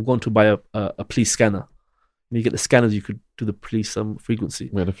centre. I've gone to buy a police scanner. When you get the scanners, you could do the police frequency.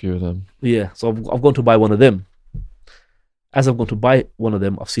 We had a few of them. Yeah, so I've gone to buy one of them. As I've gone to buy one of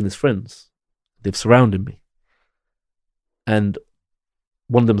them, I've seen his friends. They've surrounded me. And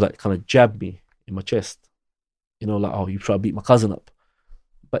one of them like kind of jabbed me in my chest. You know, like, oh, you try to beat my cousin up.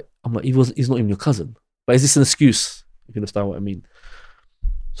 But I'm like, he's not even your cousin. But is this an excuse? If you understand what I mean.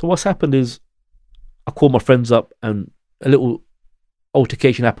 So what's happened is, I called my friends up and a little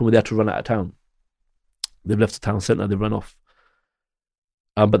altercation happened where they had to run out of town. They've left the town centre, they've run off.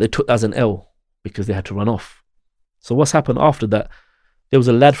 But they took that as an L because they had to run off. So what's happened after that, there was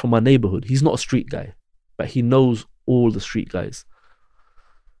a lad from my neighbourhood. He's not a street guy, but he knows all the street guys.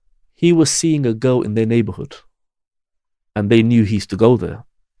 He was seeing a girl in their neighbourhood and they knew he used to go there.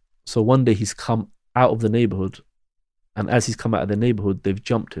 So one day he's come out of the neighbourhood, and as he's come out of the neighbourhood, they've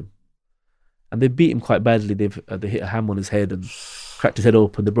jumped him. And they beat him quite badly. They hit a hammer on his head and cracked his head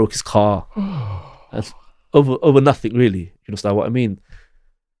open. They broke his car. And over nothing, really. You understand what I mean?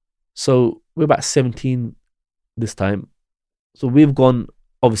 So we're about 17 this time. So we've gone,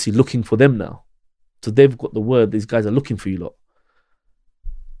 obviously, looking for them now. So they've got the word, these guys are looking for you lot.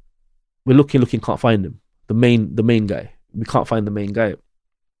 We're looking, can't find him. The main guy. We can't find the main guy.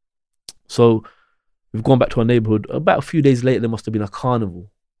 So we've gone back to our neighbourhood. About a few days later, there must have been a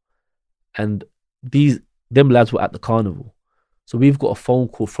carnival. And them lads were at the carnival. So we've got a phone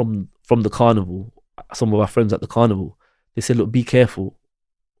call from the carnival, some of our friends at the carnival. They said, look, be careful.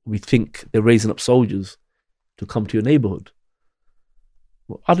 We think they're raising up soldiers to come to your neighbourhood.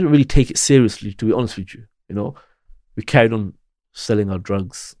 Well, I didn't really take it seriously, to be honest with you. You know, we carried on selling our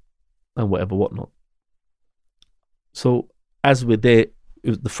drugs and whatnot. So as we're there,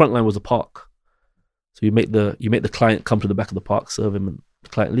 the front line was a park. So you make the client come to the back of the park, serve him, and the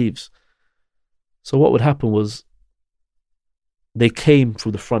client leaves. So what would happen was, they came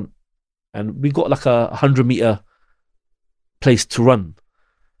through the front, and we got like a 100-meter place to run,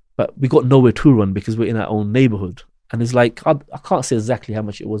 but we got nowhere to run because we're in our own neighborhood. And it's like, I can't say exactly how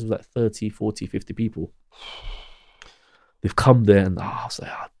much it was like 30, 40, 50 people. They've come there, and I was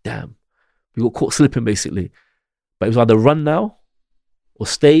like, oh, damn. We got caught slipping, basically. But it was either run now or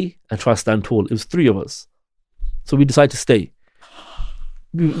stay and try to stand tall. It was 3 of us. So we decided to stay.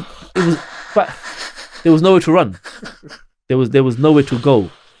 But there was nowhere to run. There was nowhere to go,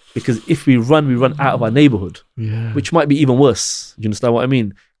 because if we run out of our neighborhood, which might be even worse. You understand what I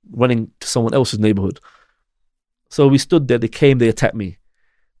mean? Running to someone else's neighborhood. So we stood there. They came. They attacked me.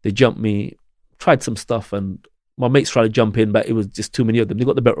 They jumped me. Tried some stuff, and my mates tried to jump in, but it was just too many of them. They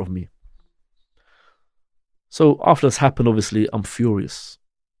got the better of me. So after this happened, obviously, I'm furious,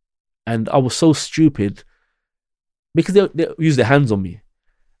 and I was so stupid because they used their hands on me.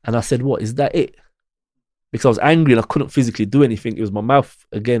 And I said, what, is that it? Because I was angry and I couldn't physically do anything. It was my mouth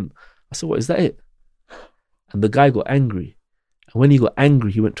again. I said, what, is that it? And the guy got angry. And when he got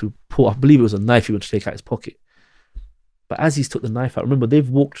angry, he went to pull, I believe it was a knife he went to take out his pocket. But as he's took the knife out, remember, they've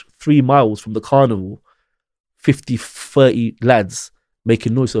walked 3 miles from the carnival, 50, 30 lads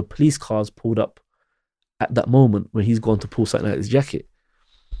making noise. So police cars pulled up at that moment when he's gone to pull something out of his jacket.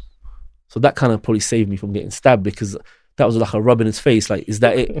 So that kind of probably saved me from getting stabbed, because that was like a rub in his face. Like, is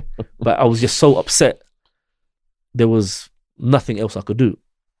that it? But I was just so upset. There was nothing else I could do.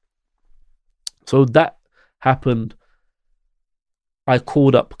 So that happened. I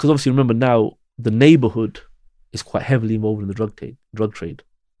called up, because obviously remember now, the neighborhood is quite heavily involved in the drug trade.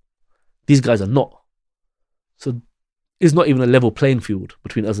 These guys are not. So it's not even a level playing field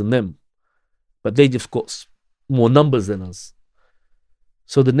between us and them. But they just got more numbers than us.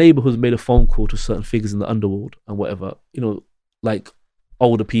 So the neighborhood made a phone call to certain figures in the underworld and whatever, like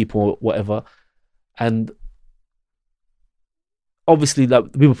older people or whatever. And obviously, like,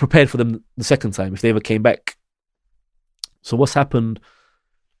 we were prepared for them the second time if they ever came back. So what's happened,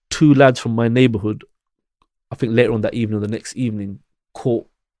 2 lads from my neighborhood, I think later on that evening or the next evening, caught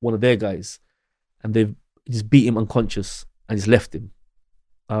one of their guys, and they've just beat him unconscious and just left him.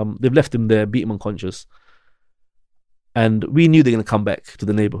 They've left him there, beat him unconscious. And we knew they're going to come back to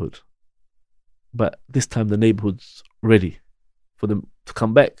the neighborhood. But this time the neighborhood's ready for them to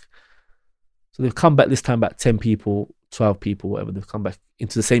come back. So they've come back this time, about 10 people, 12 people, whatever. They've come back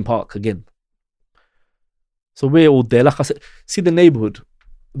into the same park again. So we're all there. Like I said, see, the neighborhood,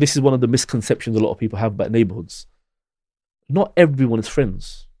 this is one of the misconceptions a lot of people have about neighborhoods. Not everyone is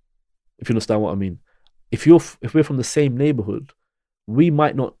friends, if you understand what I mean. If we're from the same neighborhood, we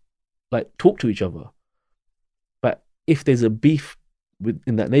might not like talk to each other. But if there's a beef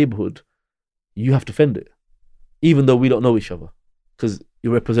in that neighborhood, you have to fend it, even though we don't know each other, because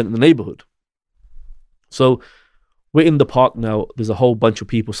you're representing the neighborhood. So we're in the park now. There's a whole bunch of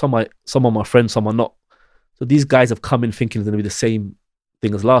people. Some are my friends, some are not. So these guys have come in thinking it's going to be the same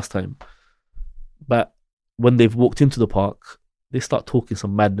thing as last time. But when they've walked into the park, they start talking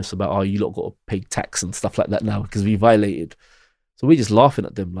some madness about, oh, you lot got to pay tax and stuff like that now because we violated. So we're just laughing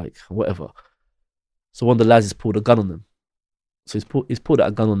at them, like, whatever. So one of the lads has pulled a gun on them. So he's pulled out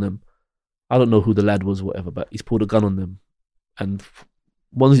a gun on them. I don't know who the lad was or whatever, but he's pulled a gun on them. And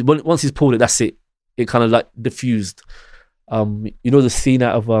once he's pulled it, that's it. It kind of like diffused. You know the scene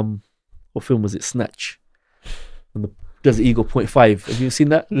out of, what film was it? Snatch. And the Desert Eagle .5. Have you seen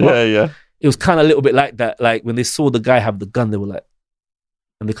that? Yeah. It was kind of a little bit like that. Like when they saw the guy have the gun, they were like,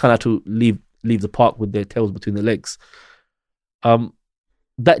 and they kind of had to leave the park with their tails between their legs.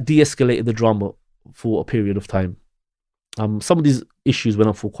 That de-escalated the drama for a period of time. Some of these issues went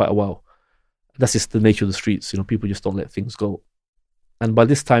on for quite a while. That's just the nature of the streets. People just don't let things go. And by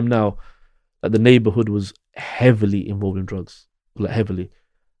this time now, like, the neighborhood was heavily involved in drugs, like heavily.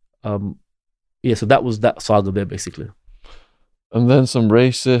 So that was that saga there, basically. And then some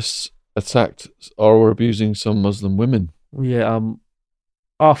racists attacked or were abusing some Muslim women. Yeah.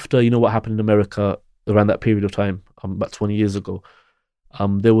 After, what happened in America around that period of time, about 20 years ago,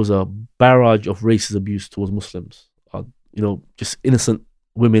 there was a barrage of racist abuse towards Muslims. Just innocent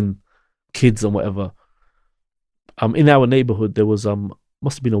women, kids and whatever. In our neighborhood, there was,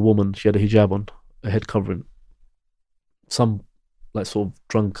 must have been a woman, she had a hijab on, a head covering. Some like sort of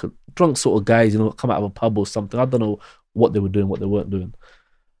drunk sort of guys, come out of a pub or something. I don't know what they were doing, what they weren't doing.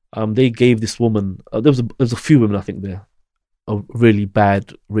 They gave this woman, there was a few women, I think, there, a really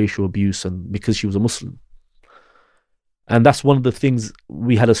bad racial abuse, and because she was a Muslim. And that's one of the things,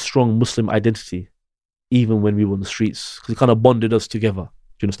 we had a strong Muslim identity, even when we were on the streets, because it kind of bonded us together.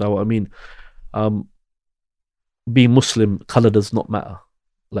 Do you understand what I mean? Being Muslim, color does not matter.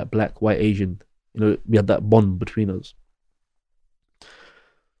 Like black, white, Asian, we had that bond between us.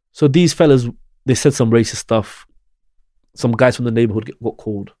 So these fellas, they said some racist stuff. Some guys from the neighborhood got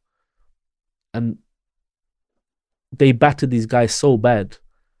called. And they battered these guys so bad.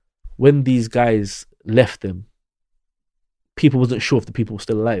 When these guys left them, people wasn't sure if the people were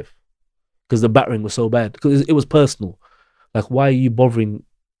still alive, because the battering was so bad. Because it was personal. Like, why are you bothering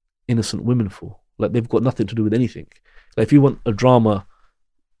innocent women for? Like, they've got nothing to do with anything. Like, if you want a drama,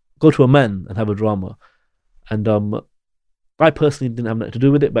 go to a man and have a drama. And I personally didn't have nothing to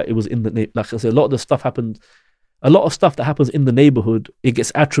do with it, but it was in the, like I said, a lot of stuff that happens in the neighborhood, it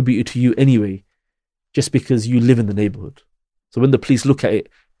gets attributed to you anyway, just because you live in the neighborhood. So when the police look at it,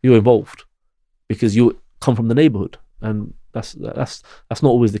 you're involved because you come from the neighborhood, and that's not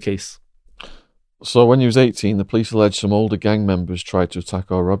always the case. So when you was 18, the police alleged some older gang members tried to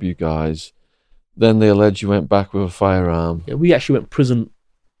attack or rob you guys. Then they alleged you went back with a firearm. Yeah, we actually went prison.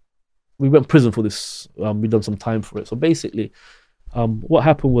 We went prison for this. We done some time for it. So basically, what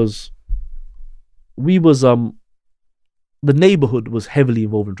happened was, the neighborhood was heavily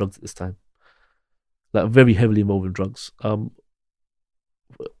involved in drugs at this time. like very heavily involved in drugs.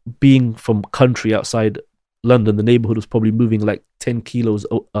 Being from country outside London, the neighborhood was probably moving like 10 kilos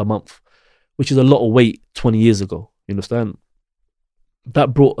a month, which is a lot of weight 20 years ago. You understand?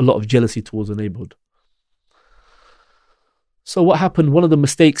 That brought a lot of jealousy towards the neighborhood. So what happened? One of the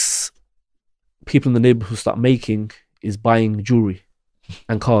mistakes people in the neighborhood start making is buying jewelry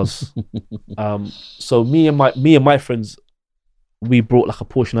and cars. So me and my friends, we brought like a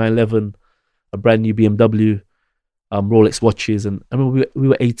Porsche 911, a brand new BMW, Rolex watches, and I remember we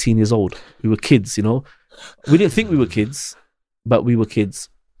were 18 years old. We were kids, you know. We didn't think we were kids, but we were kids.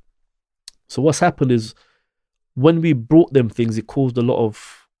 So what's happened is when we brought them things, it caused a lot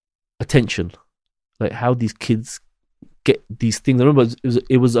of attention, like how these kids get these things. I remember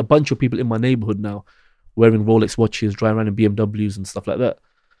it was a bunch of people in my neighborhood now wearing Rolex watches, driving around in BMWs and stuff like that.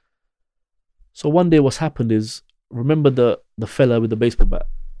 So one day what's happened is, remember the fella with the baseball bat?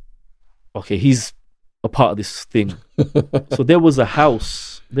 Okay, he's a part of this thing. So there was a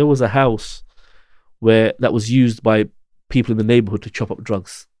house where that was used by people in the neighborhood to chop up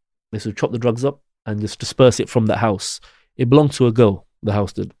drugs. They used to chop the drugs up and just disperse it from that house. It belonged to a girl, the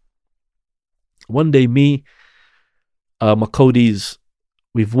house did. One day, me, my Codys,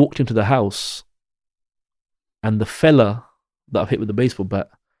 we've walked into the house, and the fella that I've hit with the baseball bat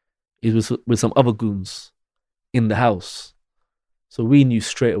is with some other goons in the house. So we knew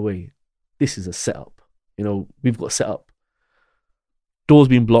straight away, this is a setup. You know, we've got set up. Doors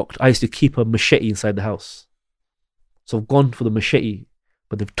being blocked. I used to keep a machete inside the house. So I've gone for the machete,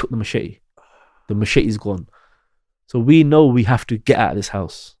 but they've took the machete. The machete's gone. So we know we have to get out of this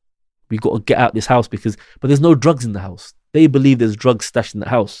house. We got to get out of this house but there's no drugs in the house. They believe there's drugs stashed in the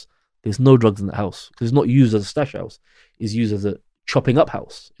house. There's no drugs in the house because it's not used as a stash house. It's used as a chopping up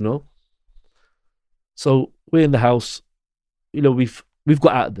house, you know? So we're in the house. You know, we've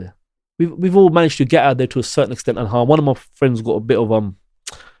got out of there. We've all managed to get out of there to a certain extent unharmed. One of my friends got a bit of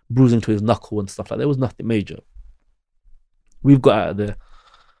bruising to his knuckle and stuff like that. There was nothing major. We've got out of there.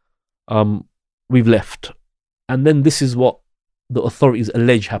 We've left. And then this is what the authorities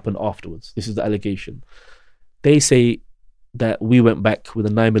allege happened afterwards. This is the allegation. They say that we went back with a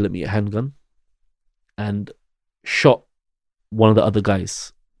 9mm handgun and shot one of the other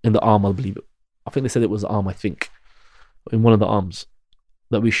guys in the arm, I believe. I think they said it was the arm, in one of the arms.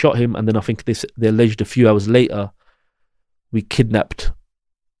 That we shot him, and then I think they alleged a few hours later we kidnapped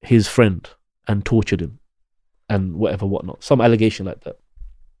his friend and tortured him and whatnot. Some allegation like that.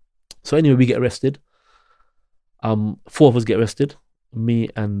 So anyway, we get arrested. 4 of us get arrested, me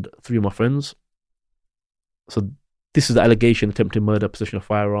and 3 of my friends. So this is the allegation: attempted murder, possession of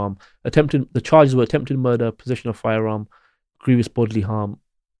firearm. The charges were attempted murder, possession of firearm, grievous bodily harm,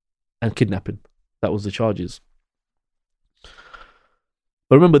 and kidnapping. That was the charges.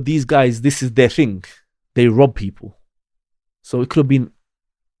 But remember, these guys, this is their thing. They rob people. So it could have been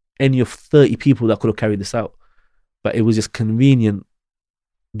any of 30 people that could have carried this out. But it was just convenient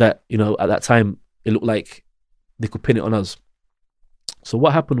that, you know, at that time, it looked like they could pin it on us. So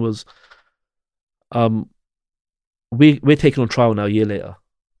what happened was, we're taken on trial now a year later.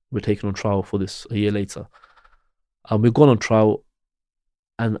 We're taken on trial for this a year later. We've gone on trial,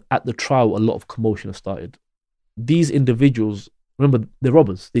 and at the trial, a lot of commotion has started. These individuals, remember, they're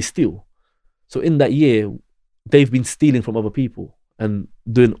robbers. They steal. So in that year, they've been stealing from other people and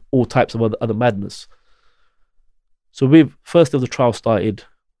doing all types of other madness. So first of the trial started,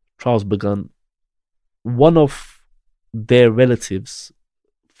 trials begun. One of their relatives,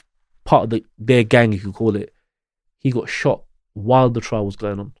 part of their gang, you could call it, he got shot while the trial was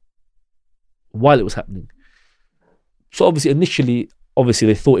going on, while it was happening. So initially,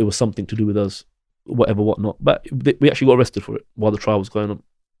 they thought it was something to do with us, whatnot. But we actually got arrested for it while the trial was going on.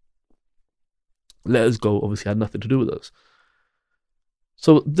 Let us go, obviously, had nothing to do with us.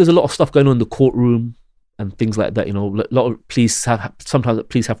 So there's a lot of stuff going on in the courtroom and things like that. You know, a lot of police sometimes the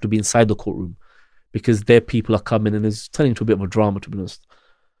police have to be inside the courtroom because their people are coming, and it's turning into a bit of a drama, to be honest.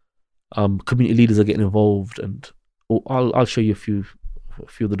 Community leaders are getting involved, and I'll show you a few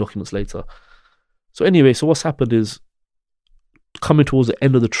of the documents later. So anyway, so what's happened is, coming towards the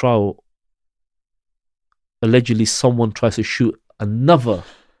end of the trial, allegedly someone tries to shoot another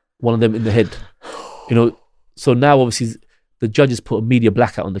one of them in the head. You know, so now obviously the judges put a media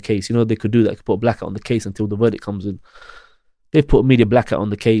blackout on the case. You know, they could do that. They could put a blackout on the case until the verdict comes in. They've put a media blackout on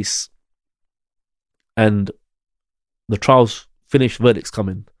the case, and the trial's finished, verdict's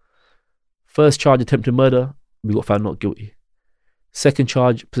coming. First charge, attempted murder, we got found not guilty. Second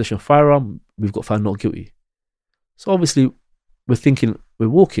charge, possession of firearm, we've got found not guilty. So obviously we're thinking, we're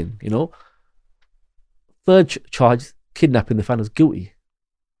walking, you know. Third charge, kidnapping, they found us guilty.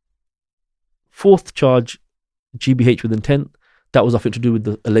 Fourth charge, GBH with intent. That was nothing to do with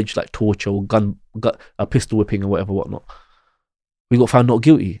the alleged like torture or a pistol whipping or whatnot. We got found not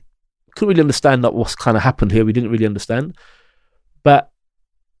guilty. Couldn't really understand that what's kind of happened here. We didn't really understand, but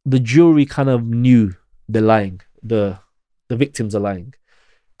the jury kind of knew they're lying. The victims are lying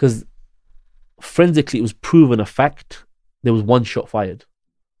because forensically it was proven a fact. There was one shot fired.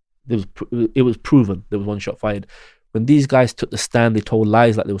 It was proven there was one shot fired. When these guys took the stand, they told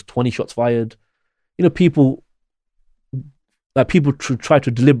lies like there was 20 shots fired. You know, people try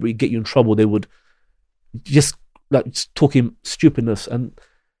to deliberately get you in trouble. They would just talking stupidness. And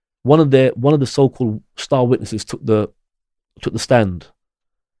one of the so-called star witnesses took the stand,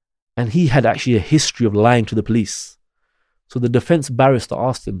 and he had actually a history of lying to the police. So the defense barrister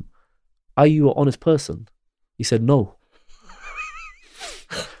asked him, "Are you an honest person?" He said no.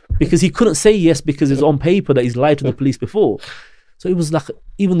 Because he couldn't say yes because it's on paper that he's lied to the police before. So it was like,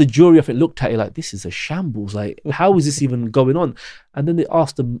 even the jury, I think, looked at it like, this is a shambles. Like, how is this even going on? And then they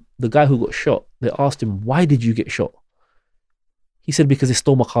asked him, the guy who got shot, they asked him, why did you get shot? He said, because they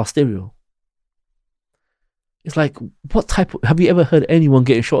stole my car stereo. It's like, have you ever heard anyone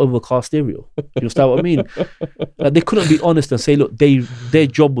getting shot over a car stereo? You understand what I mean? Like, they couldn't be honest and say, look, their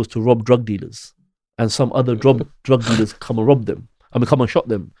job was to rob drug dealers, and some other drug dealers come and shot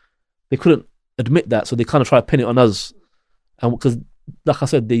them. They couldn't admit that, so they kind of tried to pin it on us. And because, like I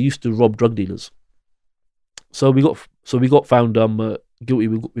said, they used to rob drug dealers. So we got found guilty.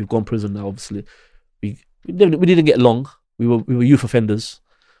 We've gone to prison now. Obviously, we didn't get long. We were youth offenders,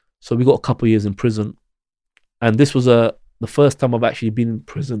 so we got a couple of years in prison. And this was the first time I've actually been in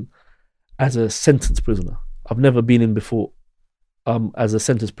prison as a sentenced prisoner. I've never been in before as a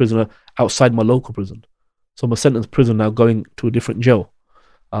sentenced prisoner outside my local prison. So I'm a sentenced prisoner now, going to a different jail.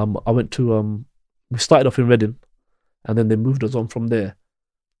 I went to we started off in Reading, and then they moved us on from there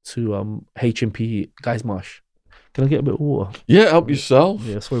to HMP Geismarsh. Can I get a bit of water? Yeah, help yourself.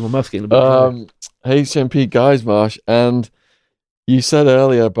 Yeah, sorry, my mouth's getting a bit dry. HMP Geismarsh, and you said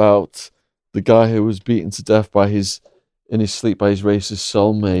earlier about the guy who was beaten to death in his sleep by his racist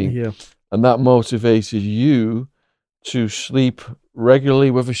cellmate. Yeah. And that motivated you to sleep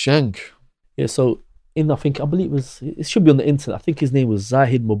regularly with a shank. Yeah, so I believe it should be on the internet. I think his name was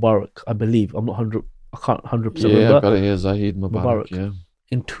Zahid Mubarak, I believe. I can't 100% remember. Yeah, I've got it here, Zahid Mubarak, yeah.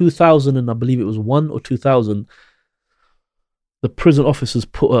 In 2000, and I believe it was 1 or 2000, the prison officers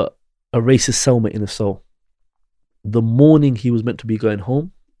put a racist cellmate in a cell. The morning he was meant to be going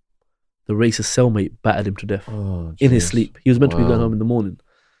home, the racist cellmate battered him to death in his sleep. He was meant to be going home in the morning.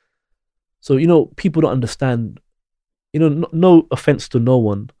 So, people don't understand, no offense to no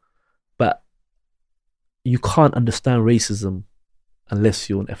one, but you can't understand racism unless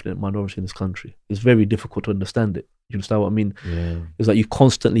you're an ethnic minority in this country. It's very difficult to understand it. You understand what I mean? Yeah. It's like you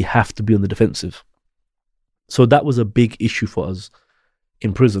constantly have to be on the defensive. So that was a big issue for us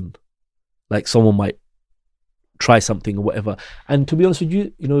in prison. Like, someone might try something or whatever. And to be honest with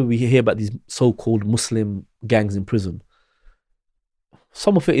you, we hear about these so-called Muslim gangs in prison.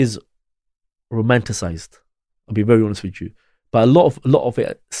 Some of it is romanticized. I'll be very honest with you. But a lot of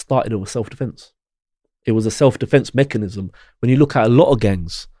it started with self-defense. It was a self-defense mechanism. When you look at a lot of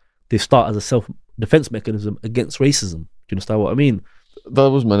gangs, they start as a self-defense mechanism against racism. Do you understand what I mean?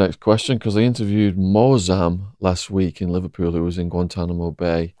 That was my next question, because I interviewed Mozam last week in Liverpool, who was in Guantanamo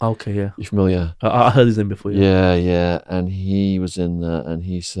Bay. Okay, yeah. You familiar? I heard his name before. Yeah. And he was in there, and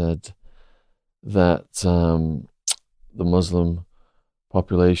he said that the Muslim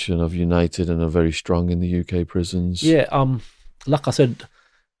population are united and are very strong in the UK prisons. Yeah, like I said,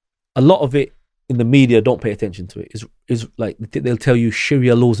 a lot of it in the media don't pay attention to it. Is like they'll tell you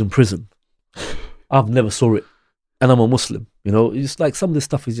Sharia laws in prison. I've never saw it, and I'm a Muslim. It's like some of this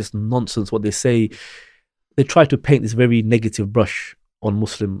stuff is just nonsense. What they say, they try to paint this very negative brush on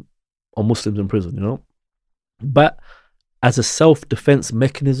Muslims in prison. But as a self-defense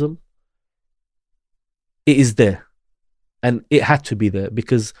mechanism, it is there, and it had to be there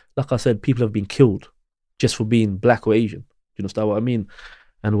because, like I said, people have been killed just for being black or Asian. Do you understand what I mean?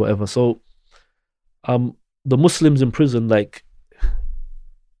 And whatever. So, the Muslims in prison, like,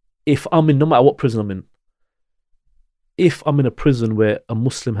 if I'm in, no matter what prison I'm in, if I'm in a prison where a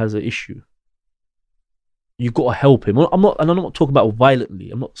Muslim has an issue, you got to help him. I'm not talking about violently.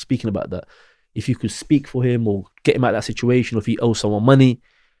 I'm not speaking about that. If you could speak for him or get him out of that situation, or if he owes someone money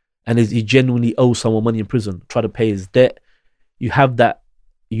and he genuinely owes someone money in prison, try to pay his debt, you have that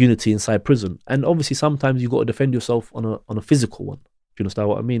unity inside prison. And obviously sometimes you got to defend yourself on a physical one. Do you understand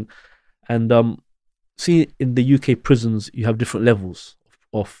what I mean? And see, in the UK prisons, you have different levels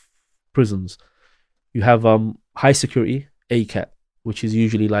of prisons. You have high security, ACAT, which is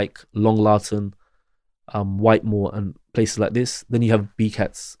usually like Long Larton, Whitemoor, and places like this. Then you have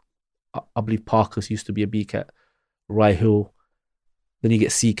BCATs. I believe Parkhurst used to be a BCAT, Rye Hill. Then you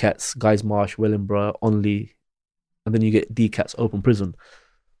get CCATs, Guys Marsh, Wellingborough, Onley, and then you get DCATs, open prison.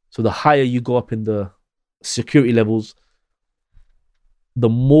 So the higher you go up in the security levels, the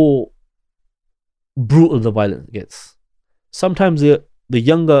more brutal the violence gets. Sometimes the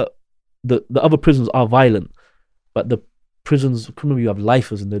younger, the other prisons are violent, but the prisons, remember you have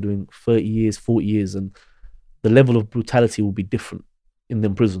lifers and they're doing 30 years, 40 years, and the level of brutality will be different in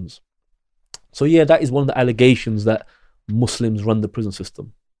them prisons. So yeah, that is one of the allegations, that Muslims run the prison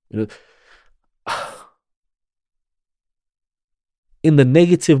system. You know, in the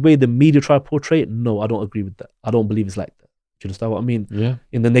negative way the media try to portray it, no, I don't agree with that. I don't believe it's like that. Do you understand what I mean? Yeah.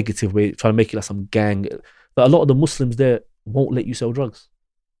 In the negative way, try to make it like some gang. But a lot of the Muslims there won't let you sell drugs,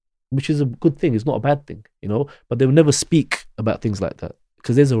 which is a good thing. It's not a bad thing, you know. But they will never speak about things like that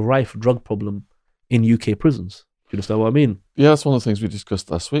because there's a rife drug problem in UK prisons. Do you understand what I mean? Yeah, that's one of the things we discussed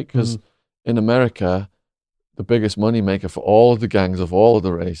last week, because in America, the biggest money maker for all of the gangs of all of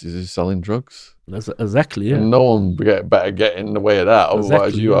the races is selling drugs. Exactly, yeah. And no one better get in the way of that, otherwise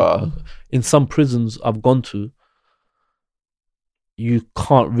Exactly, you yeah. are. In some prisons I've gone to, you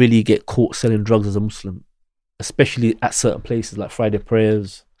can't really get caught selling drugs as a Muslim, especially at certain places like Friday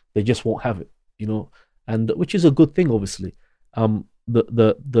Prayers. They just won't have it, you know, and which is a good thing, obviously.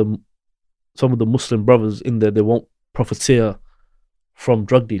 The some of the Muslim brothers in there, they won't profiteer from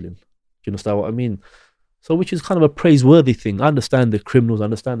drug dealing. Do you understand what I mean? So, which is kind of a praiseworthy thing. I understand the criminals, I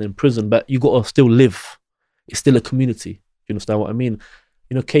understand they're in prison, but you got to still live. It's still a community. Do you understand what I mean?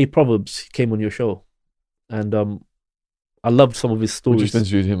 You know, K Proverbs came on your show, and I loved some of his stories. We just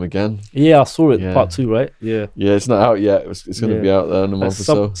interviewed him again. Yeah, I saw it, Yeah. part 2, right? Yeah. Yeah, it's not out yet. It's going to be out there in a month or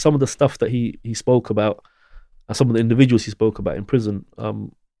so. Some of the stuff that he spoke about, and some of the individuals he spoke about in prison,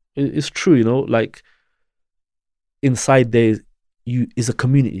 it's true, you know, like inside there is a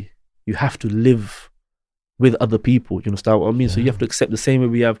community. You have to live with other people. You understand what I mean? Yeah. So you have to accept the same way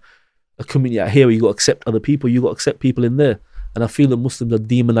we have a community out here where you got to accept other people, you got to accept people in there. And I feel that Muslims are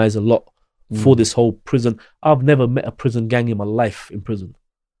demonized a lot for this whole prison. I've never met a prison gang in my life in prison,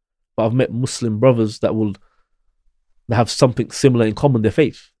 but I've met Muslim brothers that have something similar in common, their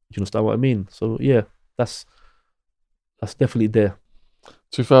faith. Do you understand what I mean? So yeah, that's definitely there.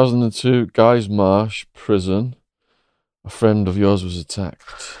 2002, Guys Marsh prison. A friend of yours was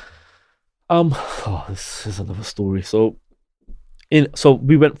attacked. This is another story. So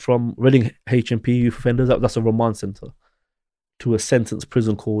we went from Reading HMP Youth Offenders, that's a remand centre, to a sentence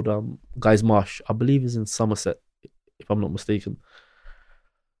prison called Guys Marsh. I believe is in Somerset, if I'm not mistaken.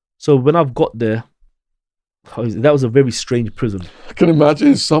 So when I've got there, that was a very strange prison. I can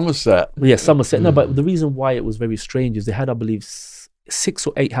imagine Somerset. Yeah, Somerset. No, but the reason why it was very strange is they had, I believe, 6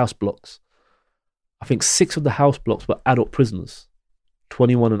 or 8 house blocks. I think 6 of the house blocks were adult prisoners,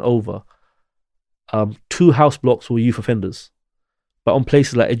 21 and over. 2 house blocks were youth offenders. But on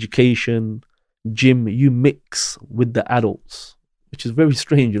places like education, gym, you mix with the adults, which is very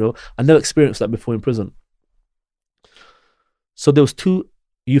strange, you know. I never experienced that before in prison. So there was 2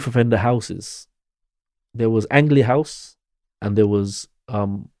 youth offender houses. There was Anglia House and there was,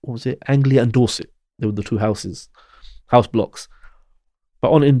 Anglia and Dorset. They were the 2 house blocks.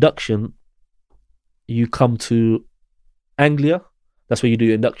 But on induction, you come to Anglia. That's where you do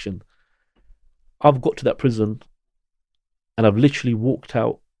your induction. I've got to that prison and I've literally walked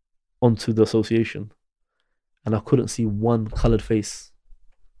out onto the association and I couldn't see one coloured face.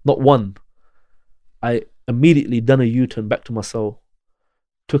 Not one. I immediately done a U-turn back to my cell,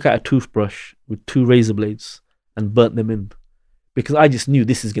 took out a toothbrush with 2 razor blades and burnt them in, because I just knew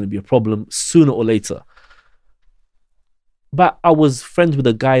this is going to be a problem sooner or later. But I was friends with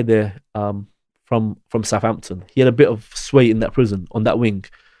a guy there from Southampton. He had a bit of sway in that prison, on that wing.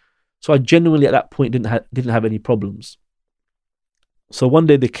 So I genuinely at that point didn't have any problems. So one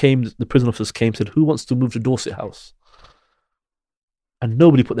day the prison officers came, said, "Who wants to move to Dorset House?" And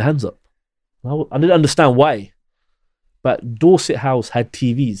nobody put their hands up. I didn't understand why. But Dorset House had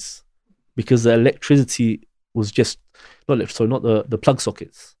TVs because the electricity was just, not the plug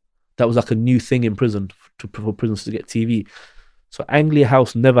sockets. That was like a new thing in prison for prisoners to get TV. So Anglia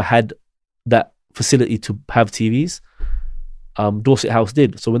House never had that facility to have TVs. Dorset House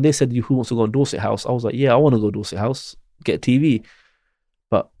did. So when they said, "Who wants to go on Dorset House?" I was like, "Yeah, I want to go Dorset House, get a TV."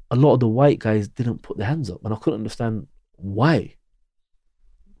 But a lot of the white guys didn't put their hands up, and I couldn't understand why.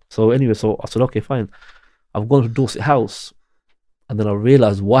 So anyway, so I said, "Okay, fine. I've gone to Dorset House," and then I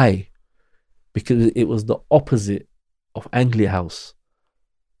realized why. Because it was the opposite of Anglia House.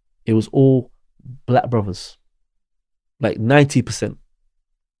 It was all black brothers. like 90%.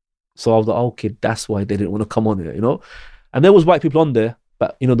 So I was like, okay, that's why they didn't want to come on here, you know? And there was white people on there,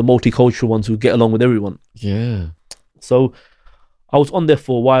 but, you know, the multicultural ones who get along with everyone. Yeah. So I was on there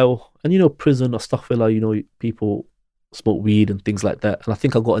for a while. And, you know, prison or astaghfirullah, you know, people smoke weed and things like that. And I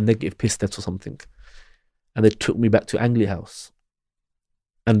think I got a negative piss test or something. And they took me back to Anglia House.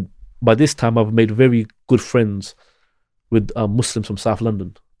 And by this time, I've made very good friends with Muslims from South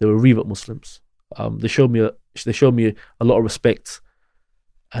London. They were Reebok Muslims. They showed me a lot of respect.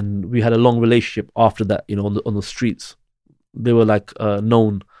 And we had a long relationship after that, you know, on the streets. They were like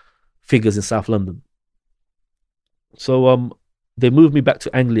known figures in South London. So they moved me back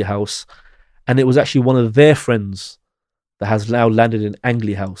to Anglia House, and it was actually one of their friends that has now landed in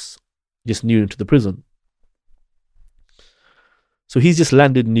Anglia House, just new into the prison. So he's just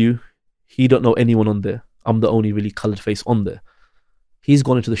landed new. He don't know anyone on there. I'm the only really coloured face on there. He's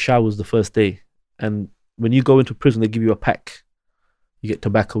gone into the showers the first day, and when you go into prison, they give you a pack. You get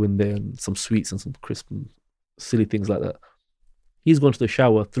tobacco in there and some sweets and some crisp and silly things like that. He's gone to the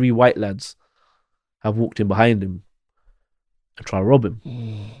shower. 3 white lads have walked in behind him and try to rob him.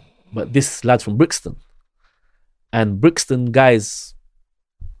 But this lad's from Brixton. And Brixton guys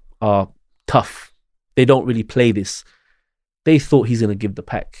are tough. They don't really play this. They thought he's going to give the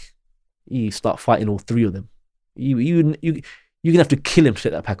pack. You start fighting all 3 of them. You're going to have to kill him to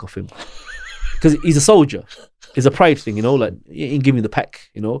take that pack off him. Because he's a soldier. It's a pride thing, you know, like, he ain't giving the pack,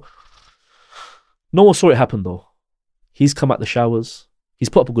 you know. No one saw it happen, though. He's come out the showers. He's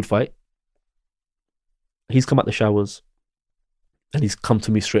put up a good fight. He's come out the showers. And he's come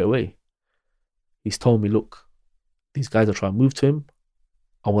to me straight away. He's told me, look, these guys are trying to move to him.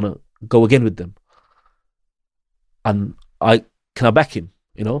 I want to go again with them. And can I back him,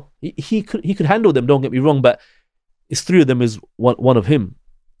 you know? He could handle them, don't get me wrong, but it's 3 of them is one of him.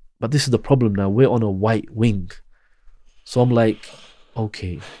 But this is the problem now. We're on a white wing. So I'm like,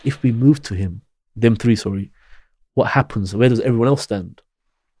 okay, if we move to him, them 3, sorry, what happens? Where does everyone else stand?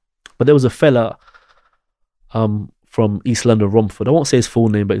 But there was a fella from East London, Romford. I won't say his full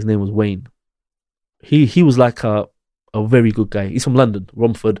name, but his name was Wayne. He was like a very good guy. He's from London,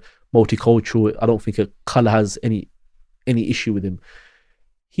 Romford, multicultural. I don't think a colour has any issue with him.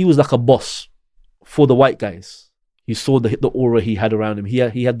 He was like a boss for the white guys. You saw the aura he had around him. He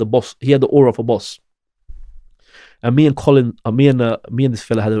had the aura of a boss. And me and Colin, me and this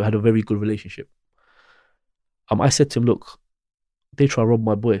fella had a very good relationship. I said to him, look, they try to rob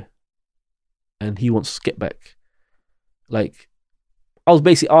my boy, and he wants to get back. Like, I was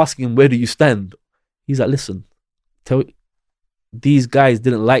basically asking him, where do you stand? He's like, listen, these guys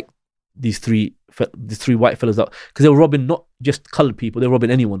didn't like these three white fellas out, because they were robbing not just coloured people, they were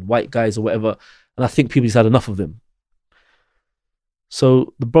robbing anyone, white guys or whatever. And I think people just had enough of them.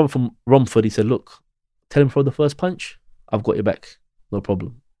 So the brother from Romford, he said, look, tell him throw the first punch. I've got your back. No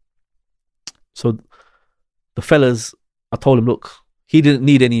problem. So the fellas, I told him, look, he didn't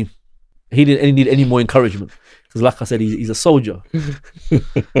need any more encouragement. Because like I said, he's a soldier.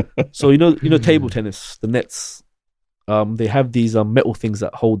 So you know table tennis, the nets, they have these metal things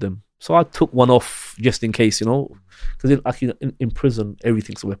that hold them. So I took one off just in case, you know, because in prison,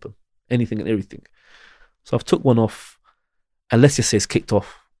 everything's a weapon. Anything and everything. So I've took one off, and let's just say it's kicked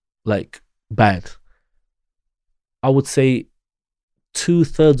off like bad. I would say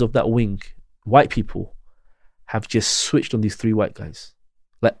 2/3 of that wing, white people, have just switched on these 3 white guys.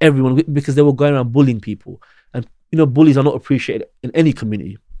 Like everyone, because they were going around bullying people. And, you know, bullies are not appreciated in any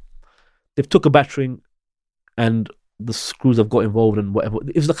community. They've took a battering, and the screws have got involved and whatever.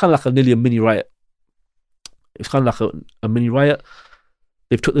 It was kind of like nearly a mini riot. It's kind of like a mini riot.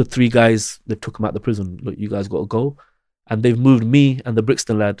 They've took the 3 guys, they've took them out of the prison. Look, you guys got to go. And they've moved me and the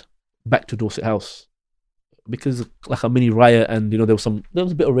Brixton lad back to Dorset House. Because like a mini riot, and, you know, there was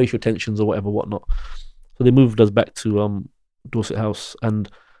a bit of racial tensions or whatnot. So they moved us back to Dorset House, and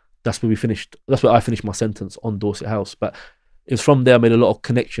that's where we finished. That's where I finished my sentence, on Dorset House. But it's from there I made a lot of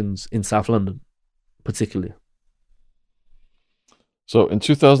connections in South London, particularly. So in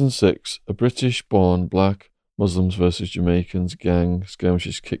 2006, a British-born black Muslims versus Jamaicans gang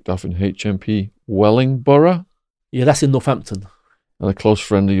skirmishes kicked off in HMP Wellingborough. Yeah, that's in Northampton. And a close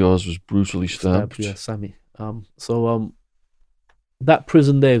friend of yours was brutally stabbed. Yeah, Sammy. So that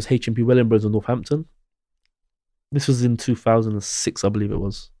prison there is HMP Wellingborough in Northampton. This was in 2006, I believe it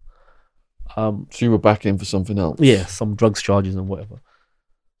was. So you were back in for something else? Yeah, some drugs charges and whatever.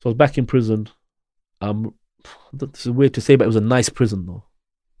 So I was back in prison. This is weird to say, but it was a nice prison though.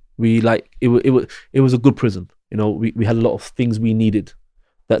 It was a good prison. You know, we had a lot of things we needed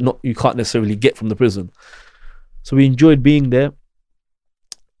that you can't necessarily get from the prison. So we enjoyed being there.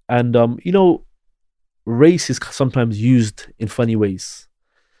 And you know, race is sometimes used in funny ways.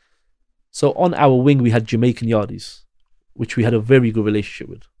 So on our wing, we had Jamaican Yardies, which we had a very good relationship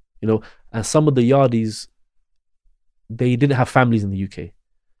with, you know. And some of the Yardies, they didn't have families in the UK.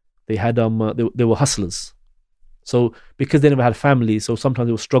 They had they were hustlers. So because they never had families, so sometimes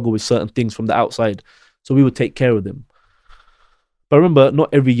they would struggle with certain things from the outside. So we would take care of them. But remember,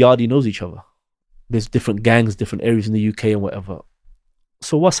 not every Yardie knows each other. There's different gangs, different areas in the UK and whatever.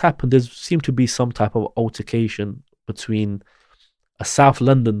 So what's happened, there seemed to be some type of altercation between a South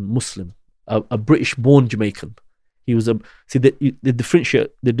London Muslim, a British-born Jamaican. He was they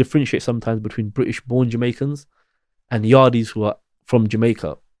differentiate sometimes between British-born Jamaicans and Yardies who are from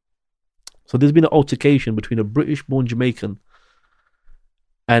Jamaica. So there's been an altercation between a British-born Jamaican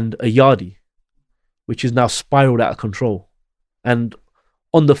and a Yardie, which is now spiraled out of control. And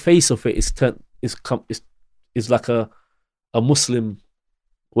on the face of it, it's like a Muslim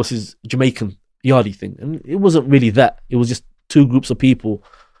versus Jamaican Yardie thing. And it wasn't really that. It was just two groups of people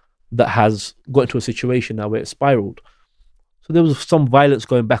that has got into a situation now where it spiraled. So there was some violence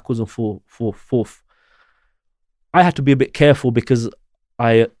going backwards and forth. I had to be a bit careful because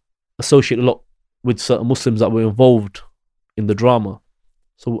I associate a lot with certain Muslims that were involved in the drama.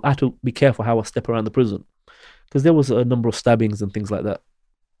 So I had to be careful how I step around the prison because there was a number of stabbings and things like that.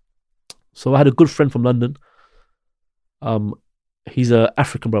 So I had a good friend from London. He's an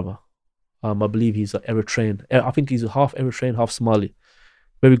African brother. I believe he's an Eritrean. I think he's half Eritrean, half Somali.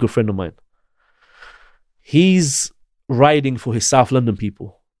 Very good friend of mine. He's riding for his South London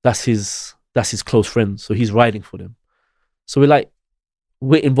people. That's his close friend. So he's riding for them. So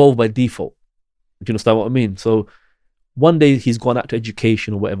we're involved by default. Do you understand what I mean? So one day he's gone out to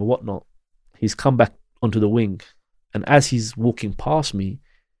education or whatnot. He's come back onto the wing. And as he's walking past me,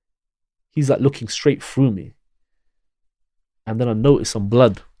 he's like looking straight through me. And then I notice some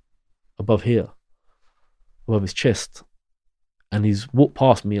blood above here, above his chest. And he's walked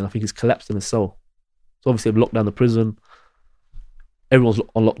past me and I think he's collapsed in a cell. So obviously they've locked down the prison. Everyone's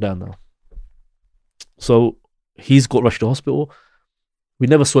on lockdown now. So he's got rushed to hospital. We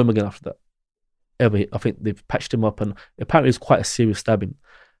never saw him again after that. Ever. I think they've patched him up and apparently it's quite a serious stabbing.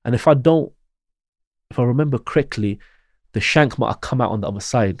 And if I remember correctly, the shank might have come out on the other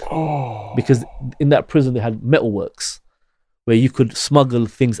side. Oh. Because in that prison they had metalworks where you could smuggle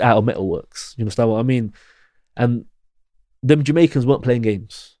things out of metalworks. You understand what I mean? And them Jamaicans weren't playing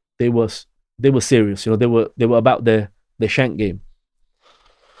games. They were serious. You know, they were about their shank game.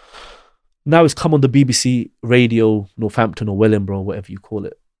 Now it's come on the BBC radio, Northampton or Wellingborough, or whatever you call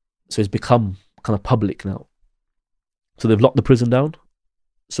it. So it's become kind of public now. So they've locked the prison down.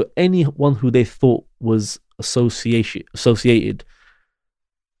 So anyone who they thought was associated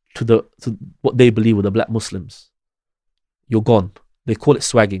to what they believe were the black Muslims, you're gone. They call it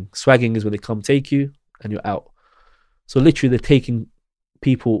swagging. Swagging is when they come take you and you're out. So literally they're taking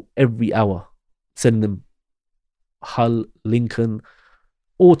people every hour, sending them Hull, Lincoln,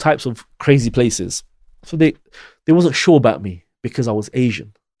 all types of crazy places. So they wasn't sure about me because I was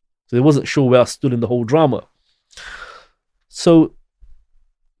Asian. So they wasn't sure where I stood in the whole drama. So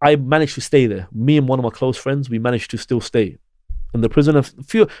I managed to stay there. Me and one of my close friends, we managed to still stay in the prison. A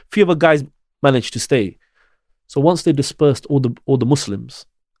few other guys managed to stay. So once they dispersed all the Muslims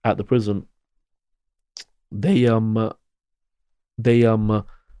at the prison, they with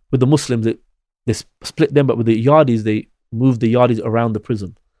the Muslims they split them, but with the Yardies they moved the Yardies around the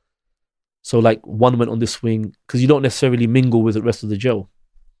prison. So like one went on this wing because you don't necessarily mingle with the rest of the jail.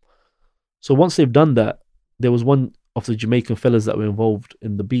 So once they've done that, there was one of the Jamaican fellas that were involved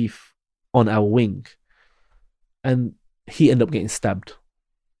in the beef on our wing, and he ended up getting stabbed.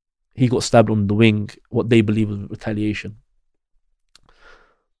 He got stabbed on the wing, what they believe was retaliation.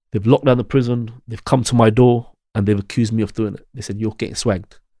 They've locked down the prison, they've come to my door, and they've accused me of doing it. They said, you're getting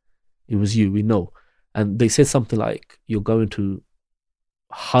swagged. It was you, we know. And they said something like, you're going to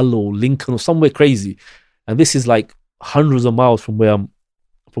Hull or Lincoln or somewhere crazy. And this is like hundreds of miles from where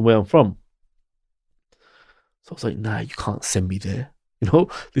I'm from. So I was like, nah, you can't send me there. You know,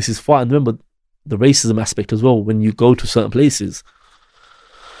 this is far. And remember the racism aspect as well when you go to certain places.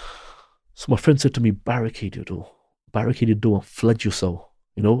 So my friend said to me, barricade your door and flood your cell.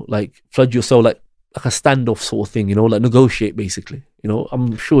 You know, like flood your cell like a standoff sort of thing, you know, like negotiate basically. You know,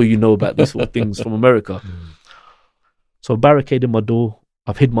 I'm sure you know about this sort of things from America. So I barricaded my door.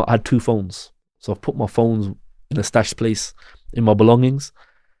 I had 2 phones. So I've put my phones in a stashed place in my belongings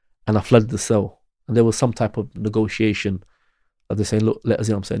and I flooded the cell. And there was some type of negotiation. They're saying, look, let us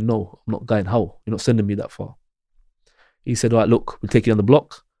in. I'm saying, no, I'm not going how? You're not sending me that far. He said, all right, look, we'll take you on the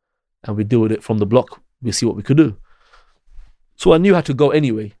block and we deal with it from the block. We'll see what we could do. So I knew I had to go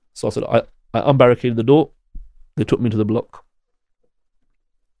anyway. So I said, I unbarricaded the door. They took me to the block.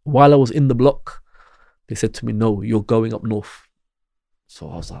 While I was in the block, they said to me, no, you're going up north. So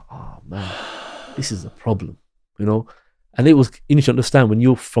I was like, oh man, this is a problem, you know? And it was, you need to understand, when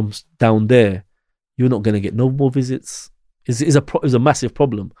you're from down there, you're not going to get no more visits. It's a massive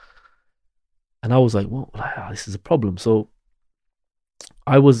problem. And I was like, well, this is a problem. So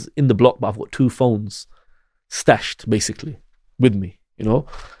I was in the block, but I've got 2 phones stashed basically with me, you know?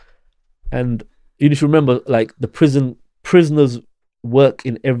 And you need to remember, like, the prisoners work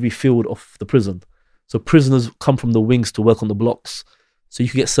in every field of the prison. So prisoners come from the wings to work on the blocks. So you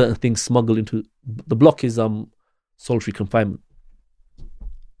can get certain things smuggled into the block. Is solitary confinement.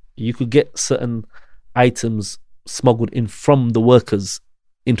 You could get certain items smuggled in from the workers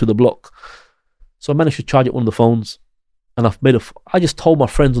into the block. So I managed to charge it on the phones, and I just told my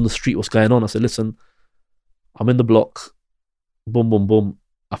friends on the street what's going on. I said, listen, I'm in the block, boom, boom, boom.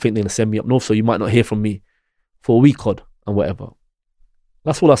 I think they're going to send me up north, so you might not hear from me for a week, COD, and whatever.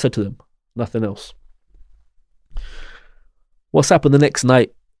 That's all I said to them, nothing else. What's happened the next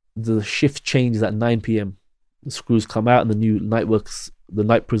night, the shift changes at 9 p.m. The screws come out and the new the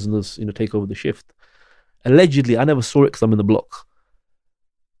night prisoners, take over the shift. Allegedly, I never saw it because I'm in the block.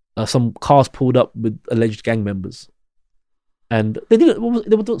 Some cars pulled up with alleged gang members. And they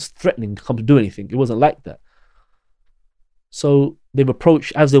weren't threatening to come to do anything. It wasn't like that. So they've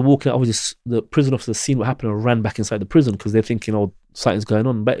approached, as they're walking out, obviously the prison officers seen what happened and ran back inside the prison because they're thinking, oh, something's going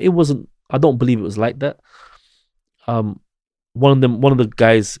on. But it wasn't, I don't believe it was like that. One of the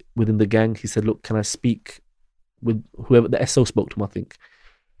guys within the gang, he said, look, can I speak with whoever, the SO spoke to him, I think.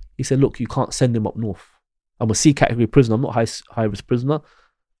 He said, look, you can't send him up north. I'm a C category prisoner. I'm not high risk prisoner.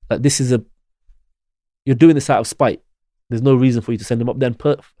 Like, you're doing this out of spite. There's no reason for you to send him up there.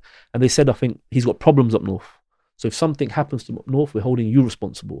 And they said, I think he's got problems up north. So if something happens to him up north, we're holding you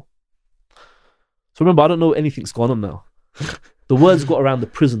responsible. So remember, I don't know anything's going on now. The word's got around the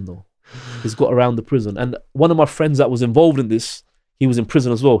prison though. It's got around the prison. And one of my friends that was involved in this, he was in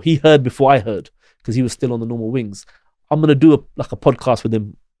prison as well. He heard before I heard because he was still on the normal wings. I'm going to do a podcast with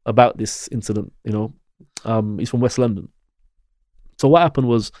him about this incident, He's from West London. So what happened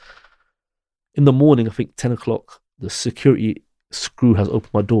was, in the morning, I think 10 o'clock, the security screw has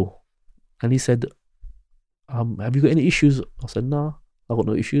opened my door. And he said, have you got any issues? I said, nah, I've got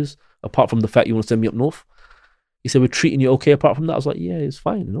no issues. Apart from the fact you want to send me up north. He said, we're treating you okay apart from that. I was like, yeah, it's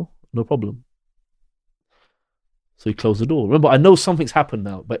fine, no problem. So he closed the door. Remember, I know something's happened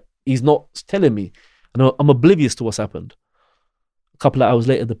now, but he's not telling me. I'm oblivious to what's happened. A couple of hours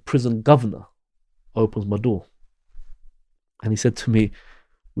later, the prison governor opens my door. And he said to me,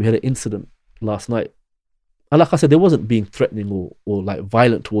 we had an incident last night. And like I said, there wasn't being threatening or like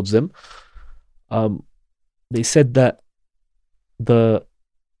violent towards them. They said that the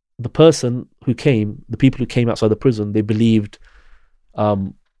person who came, the people who came outside the prison, they believed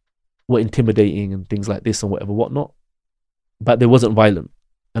were intimidating and things like this and whatnot. But they wasn't violent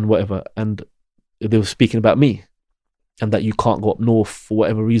and whatever. And they were speaking about me and that you can't go up north for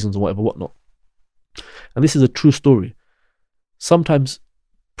whatever reasons or whatnot. And this is a true story. Sometimes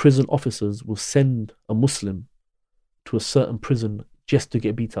prison officers will send a Muslim to a certain prison just to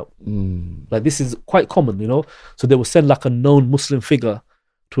get beat up. Like, this is quite common, So they will send like a known Muslim figure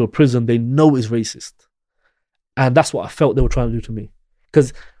to a prison they know is racist. And that's what I felt they were trying to do to me.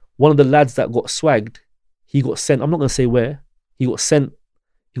 Because one of the lads that got swagged, he got sent, I'm not going to say where, he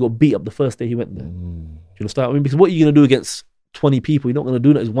got beat up the first day he went there. Do you understand? I mean, because what are you going to do against 20 people? You're not going to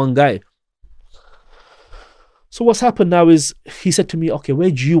do that as one guy. So what's happened now is, he said to me, okay,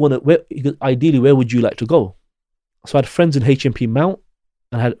 ideally, where would you like to go? So I had friends in HMP Mount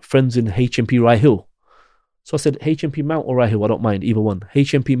and I had friends in HMP Rye Hill. So I said, HMP Mount or Rye Hill, I don't mind, either one.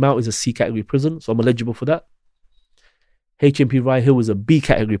 HMP Mount is a C category prison, so I'm eligible for that. HMP Rye Hill is a B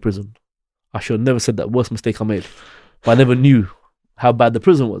category prison. I should have never said that, worst mistake I made. But I never knew how bad the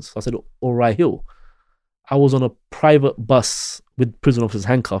prison was. So I said, or Rye Hill. I was on a private bus with prison officers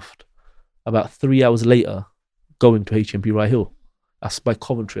handcuffed about 3 hours later, going to HMP Rye Hill. That's by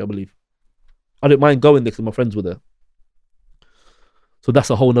Coventry, I believe. I didn't mind going there because my friends were there. So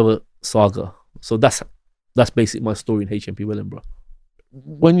that's a whole nother saga. So that's basically my story in HMP Wellingborough.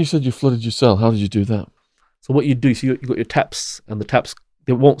 When you said you flooded your cell, how did you do that? So what you do, so you got your taps, and the taps,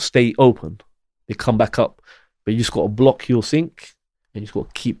 they won't stay open. They come back up. But you just got to block your sink, and you just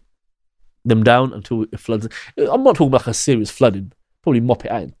got to keep them down until it floods. I'm not talking about a serious flooding. Probably mop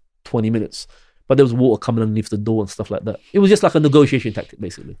it out in 20 minutes. But there was water coming underneath the door and stuff like that. It was just like a negotiation tactic,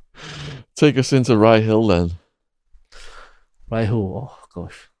 basically. Take us into Rye Hill then. Rye Hill, oh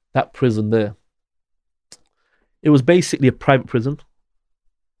gosh. That prison there. It was basically a private prison.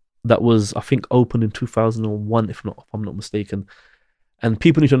 that was, I think, opened in 2001, if I'm not mistaken. And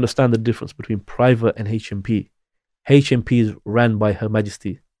people need to understand the difference between private and HMP. HMP is ran by Her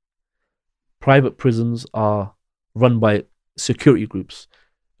Majesty. Private prisons are run by security groups.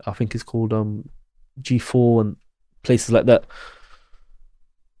 I think it's called G4 and places like that.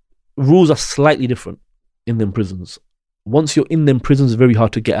 Rules are slightly different in them prisons. Once you're in them prisons, it's very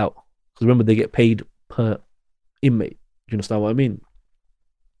hard to get out. Because remember, they get paid per inmate. Do you understand what I mean?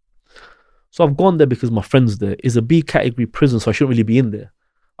 So I've gone there because my friend's there. It's a B category prison, so I shouldn't really be in there.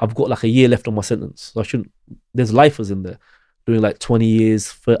 I've got like a year left on my sentence. So I shouldn't. There's lifers in there doing like 20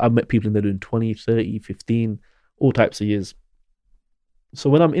 years. I've met people in there doing 20, 30, 15, all types of years. So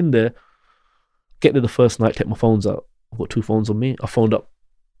when I'm in there, get there the first night, take my phones out. I've got 2 phones on me. I phoned up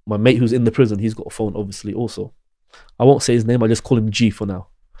my mate who's in the prison. He's got a phone, obviously, also. I won't say his name. I just call him G for now.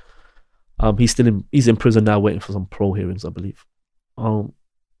 He's in prison now, waiting for some parole hearings, I believe.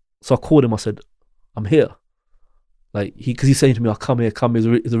 So I called him. I said, "I'm here." Like because he's saying to me, "I'll come here. Come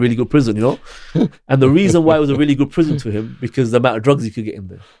here. It's a really good prison, you know." And the reason why it was a really good prison to him because the amount of drugs he could get in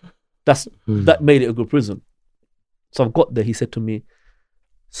there. That made it a good prison. So I've got there. He said to me,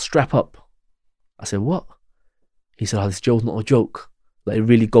 "Strap up." I said, "What?" He said, "Oh, this jail's not a joke. Like it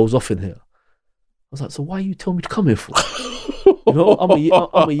really goes off in here." I was like, "So why are you telling me to come here for?" You know,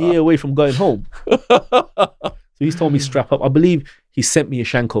 I'm a year away from going home. So he's told me strap up. I believe he sent me a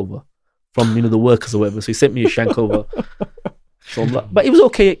shank over from the workers or whatever. So he sent me a shank over. So I'm like, but it was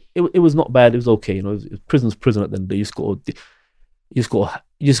okay. It was not bad. It was okay. It was prison's prison at the end of the day. You just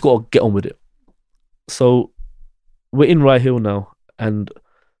got to get on with it. So we're in Rye Hill now, and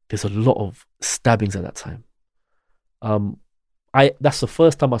there's a lot of stabbings at that time. That's the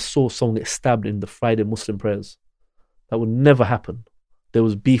first time I saw someone get stabbed in the Friday Muslim prayers. That would never happen. There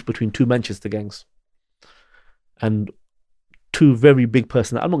was beef between 2 Manchester gangs. And 2 very big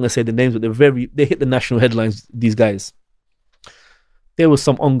persons. I'm not going to say the names, but they hit the national headlines, these guys. There was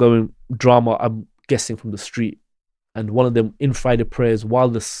some ongoing drama, I'm guessing, from the street. And one of them in Friday prayers, it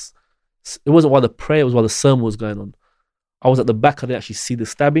wasn't while the prayer, it was while the sermon was going on. I was at the back, I didn't actually see the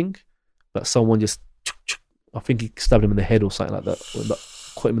stabbing, but someone just, I think he stabbed him in the head or something like that, or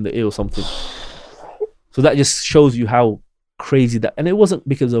caught him in the ear or something. So that just shows you how crazy that, and it wasn't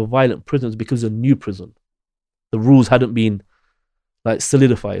because of violent prison, it was because of a new prison. The rules hadn't been like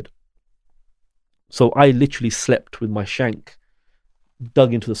solidified. So I literally slept with my shank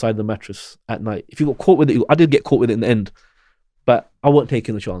dug into the side of the mattress at night. If you got caught with it, I did get caught with it in the end, but I wasn't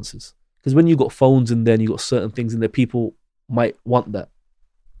taking the chances. Because when you got phones in there and you got certain things in there, people might want that.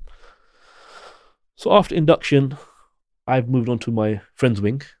 So after induction, I've moved on to my friend's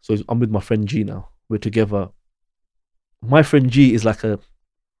wing. So I'm with my friend G now. We're together. My friend G is like a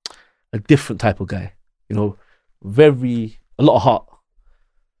different type of guy, a lot of heart.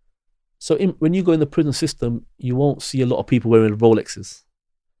 So when you go in the prison system, you won't see a lot of people wearing Rolexes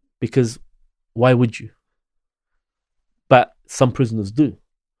because why would you? But some prisoners do.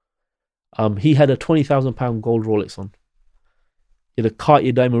 He had a £20,000 gold Rolex on. He had a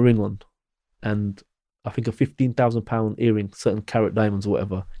Cartier diamond ring on, and I think a £15,000 earring, certain carat diamonds or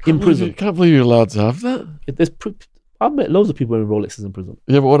whatever, in prison. I can't believe you're allowed to have that. I've met loads of people wearing Rolexes in prison.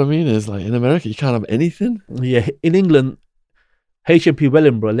 Yeah, but what I mean is, like, in America, you can't have anything. Yeah, in England, HMP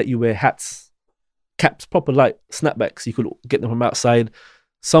Wellingborough let you wear hats, caps, proper like snapbacks. You could get them from outside.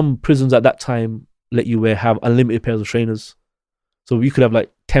 Some prisons at that time let you have unlimited pairs of trainers. So you could have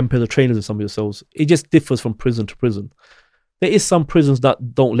like 10 pairs of trainers in some of your cells. It just differs from prison to prison. There is some prisons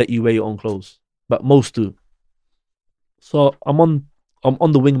that don't let you wear your own clothes, but most do. So I'm on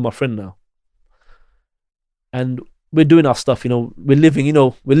the wing with my friend now. And we're doing our stuff, we're living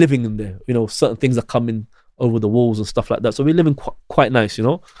in there. Certain things are coming over the walls and stuff like that. So we're living quite nice,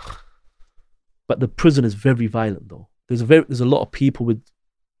 But the prison is very violent though. There's a lot of people with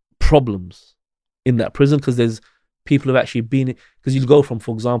problems in that prison because there's people who have actually been, because you go from,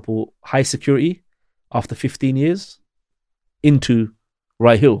 for example, high security after 15 years into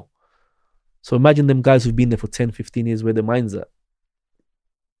Rye Hill. So imagine them guys who've been there for 10, 15 years where their mind's at.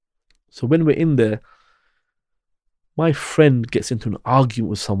 So when we're in there, my friend gets into an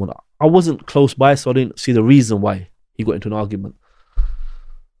argument with someone. I wasn't close by, so I didn't see the reason why he got into an argument.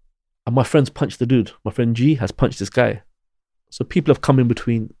 And my friend's punched the dude. My friend G has punched this guy. So people have come in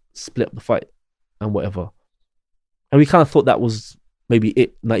between, split up the fight and whatever. And we kind of thought that was maybe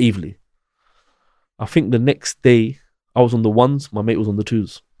it, naively. I think the next day, I was on the ones, my mate was on the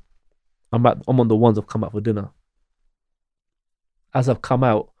twos. I'm on the ones, I've come out for dinner. As I've come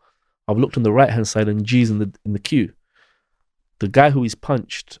out, I've looked on the right-hand side and G's in the queue. The guy who he's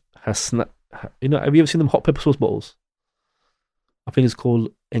punched has snapped. Have you ever seen them hot pepper sauce bottles? I think it's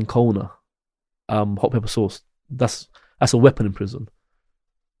called Encona, hot pepper sauce. That's a weapon in prison.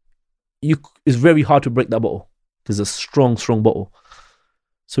 It's very hard to break that bottle. There's a strong bottle.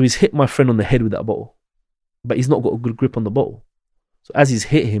 So he's hit my friend on the head with that bottle, but he's not got a good grip on the bottle. So as he's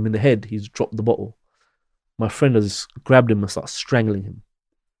hit him in the head, he's dropped the bottle. My friend has grabbed him and started strangling him.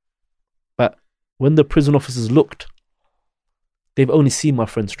 But when the prison officers looked, they've only seen my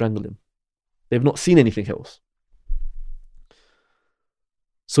friend strangle him. They've not seen anything else.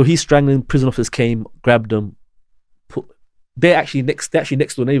 So he's strangling. Prison officers came, grabbed him. They're actually next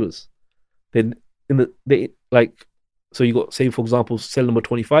door neighbors. So you got, say for example, cell number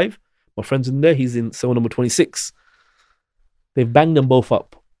 25. My friend's in there. He's in cell number 26. They've banged them both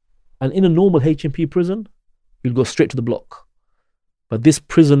up. And in a normal HMP prison, you'd go straight to the block. But this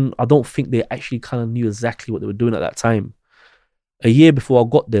prison, I don't think they actually kind of knew exactly what they were doing at that time. A year before I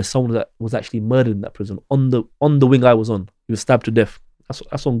got there, someone that was actually murdered in that prison on the wing I was on. He was stabbed to death.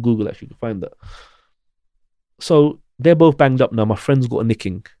 That's on Google, actually. You can find that. So they're both banged up now. My friend's got a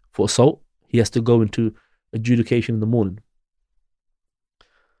nicking for assault. He has to go into adjudication in the morning.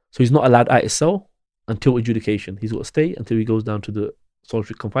 So he's not allowed out his cell until adjudication. He's got to stay until he goes down to the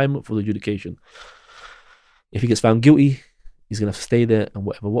solitary confinement for the adjudication. If he gets found guilty, he's going to have to stay there and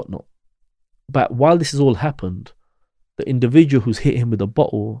whatnot. But while this has all happened, the individual who's hit him with a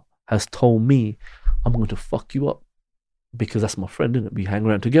bottle has told me, I'm going to fuck you up because that's my friend, isn't it? We hang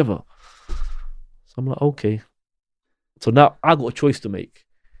around together. So I'm like, okay. So now I got a choice to make.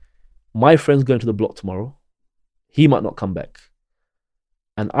 My friend's going to the block tomorrow. He might not come back.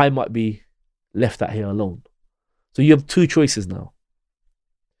 And I might be left out here alone. So you have two choices now.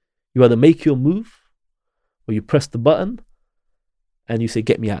 You either make your move or you press the button and you say,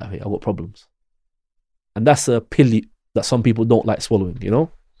 get me out of here. I've got problems. And that's a pill that some people don't like swallowing, you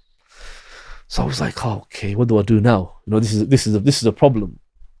know? So I was like, oh, okay, what do I do now? You know, this is a problem.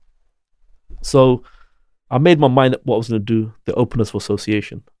 So I made my mind up what I was going to do. The openers for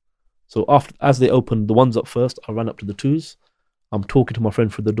association. So as they opened the ones up first, I ran up to the twos. I'm talking to my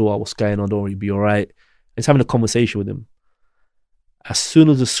friend through the door. What's going on? Don't worry, be all right. Just having a conversation with him. As soon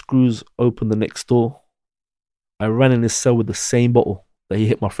as the screws opened the next door, I ran in his cell with the same bottle that he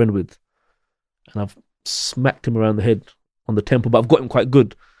hit my friend with. And I've smacked him around the head on the temple, but I've got him quite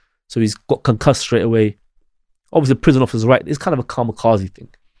good. So he's got concussed straight away. Obviously, the prison officer's right. It's kind of a kamikaze thing.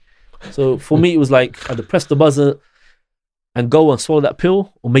 So for me, it was like either press the buzzer and go and swallow that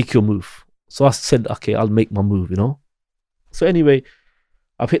pill or make your move. So I said, okay, I'll make my move, you know? So anyway,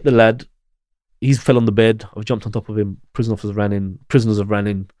 I've hit the lad. He's fell on the bed. I've jumped on top of him. Prisoners have ran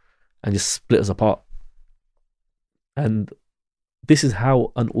in and just split us apart. And this is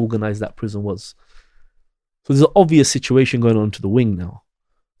how unorganized that prison was. So there's an obvious situation going on to the wing now.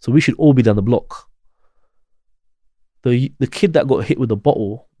 So we should all be down the block. The kid that got hit with a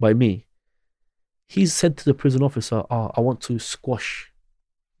bottle by me, he's said to the prison officer, I want to squash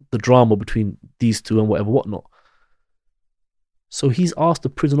the drama between these two and whatnot. So he's asked the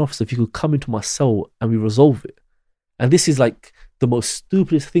prison officer if he could come into my cell and we resolve it. And this is like the most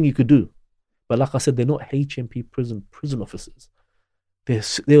stupidest thing you could do. But like I said, they're not HMP prison officers.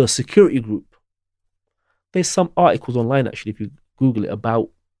 They're a security group. There's some articles online, actually, if you Google it, about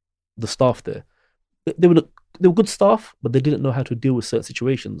the staff there. They were good staff, but they didn't know how to deal with certain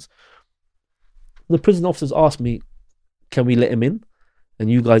situations. The prison officers asked me, can we let him in? And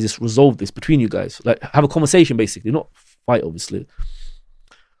you guys just resolve this between you guys. Like, have a conversation, basically. Not fight, obviously.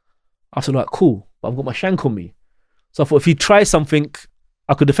 I said, like, cool, but I've got my shank on me. So I thought if he tries something,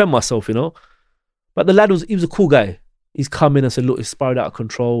 I could defend myself, you know? But the lad was a cool guy. He's come in and said, look, it's spiraled out of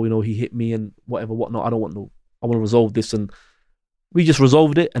control. You know, he hit me and whatnot. I want to resolve this. And we just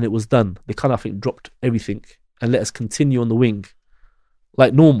resolved it and it was done. They kind of, I think, dropped everything and let us continue on the wing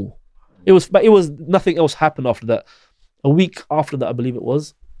like normal. It was nothing else happened after that. A week after that, I believe it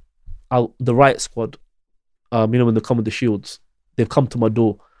was, the riot squad, you know, when they come with the shields, they've come to my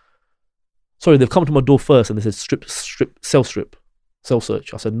door. Sorry, they've come to my door first and they said, cell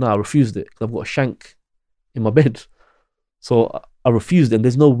search. I said, no, I refused it because I've got a shank in my bed. So I refused it. And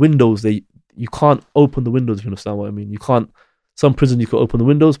there's no windows. You can't open the windows, if you understand what I mean. You can't, some prisons you can open the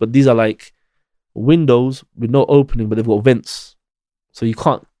windows, but these are like windows with no opening, but they've got vents. So you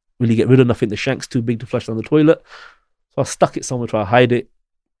can't really get rid of nothing. The shank's too big to flush down the toilet. So I stuck it somewhere, try to hide it.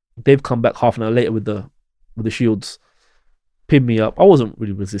 They've come back half an hour later with the shields, pinned me up. I wasn't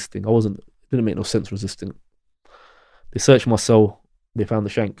really resisting. It didn't make no sense resisting. They searched my cell. They found the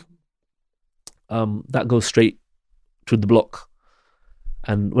shank. That goes straight to the block.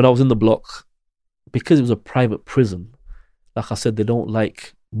 And when I was in the block, because it was a private prison, like I said, they don't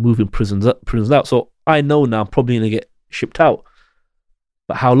like moving prisons out. So I know now I'm probably going to get shipped out.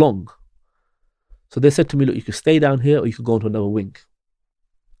 but how long? So they said to me, look, you could stay down here or you could go into another wing.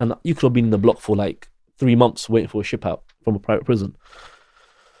 And you could have been in the block for like 3 months waiting for a ship out from a private prison.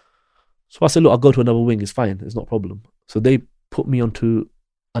 So I said, look, I'll go to another wing. It's fine. It's not a problem. So they put me onto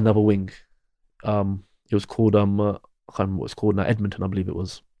another wing. It was called, I can't remember what it's called now, Edmonton, I believe it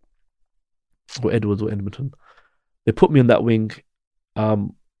was. Or Edwards or Edmonton. They put me on that wing.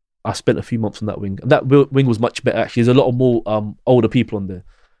 I spent a few months on that wing. And that wing was much better, actually. There's a lot of more older people on there.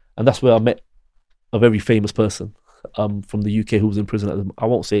 And that's where I met a very famous person from the UK who was in prison at them. I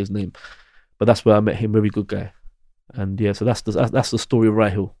won't say his name, but that's where I met him. Very good guy. And yeah, so that's the story of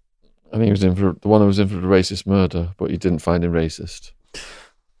Rahil. I think he was in for the one who was in for the racist murder, but you didn't find him racist.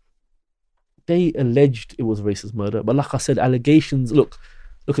 They alleged it was racist murder, but like I said, allegations. Look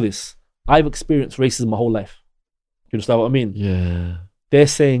at this. I've experienced racism my whole life. You understand what I mean? Yeah. They're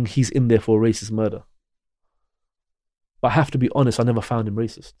saying he's in there for a racist murder. But I have to be honest, I never found him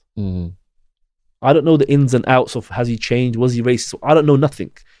racist. Mm. I don't know the ins and outs of has he changed, was he racist? I don't know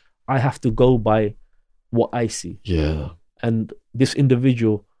nothing. I have to go by what I see. Yeah. And this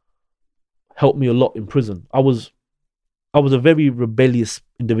individual helped me a lot in prison. I was a very rebellious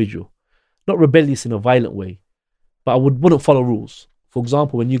individual. Not rebellious in a violent way, but I wouldn't follow rules. For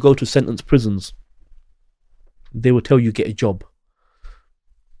example, when you go to sentence prisons, they will tell you get a job.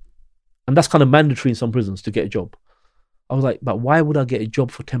 And that's kind of mandatory in some prisons to get a job. I was like, but why would I get a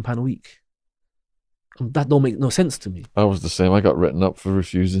job for £10 a week? That don't make no sense to me. I was the same. I got written up for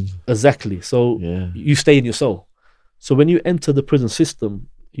refusing. Exactly. So you stay in your cell. So when you enter the prison system,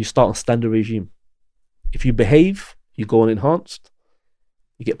 you start on standard regime. If you behave, you go on enhanced.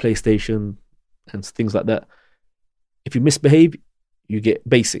 You get PlayStation and things like that. If you misbehave, you get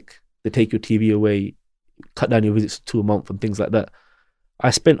basic. They take your TV away, cut down your visits to a month and things like that.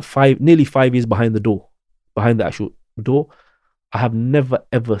 I spent nearly 5 years behind the actual door. I have never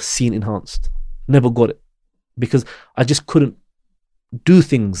ever seen enhanced. Never got it. Because I just couldn't do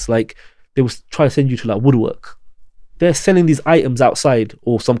things like they would try to send you to like woodwork. They're selling these items outside,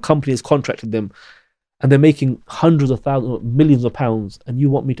 or some company has contracted them, and they're making hundreds of thousands, millions of pounds, and you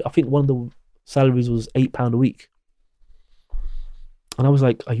want me to, I think one of the salaries was £8 a week. And I was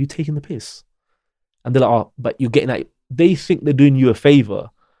like, are you taking the piss? And they're like, oh, but you're getting out. They think they're doing you a favor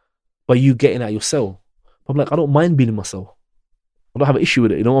by you getting out your cell. I'm like, I don't mind being in my cell. I don't have an issue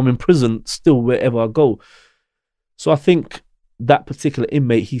with it. You know, I'm in prison still wherever I go. So I think that particular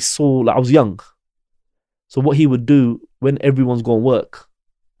inmate, he saw, like I was young. So what he would do when everyone's gone work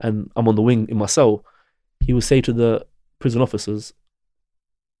and I'm on the wing in my cell, he would say to the prison officers,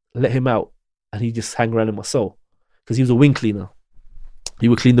 let him out. And he'd just hang around in my cell because he was a wing cleaner. He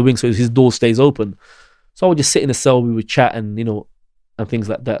would clean the wing so his door stays open. So I would just sit in the cell, we would chat and, you know, and things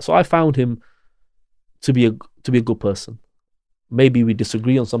like that. So I found him to be a good person. Maybe we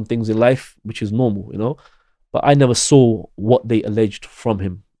disagree on some things in life, which is normal, you know, but I never saw what they alleged from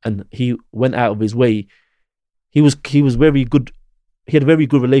him. And he went out of his way. He was very good. He had a very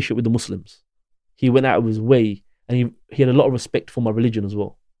good relationship with the Muslims. He went out of his way, and he had a lot of respect for my religion as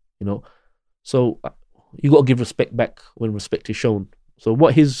well, you know. So you got to give respect back when respect is shown. So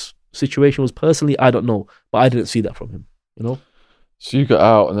what his situation was personally, I don't know, but I didn't see that from him, you know. So you got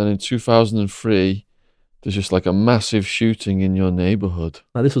out, and then in 2003, there's just like a massive shooting in your neighborhood.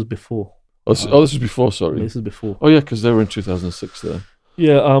 Now this was before. This was before. Sorry, this is before. Oh yeah, because they were in 2006 there.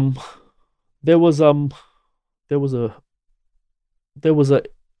 Yeah. There was a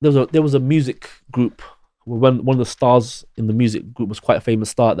music group. One of the stars in the music group was quite a famous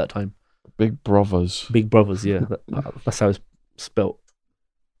star at that time. Big Brothers. Big Brothers, yeah. That's how it's spelt.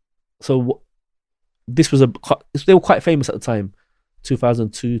 So they were quite famous at the time,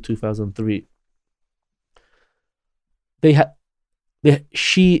 2002, 2003. The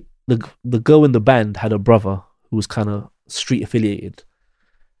girl in the band had a brother who was kind of street affiliated.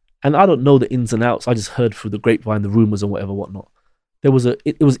 And I don't know the ins and outs. I just heard through the grapevine, the rumors and whatnot. It was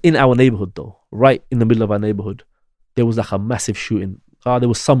in our neighborhood though, right in the middle of our neighborhood. There was like a massive shooting. There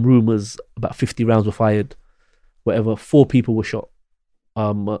was some rumors about 50 rounds were fired, whatever. 4 people were shot.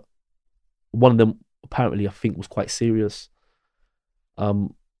 One of them apparently I think was quite serious. I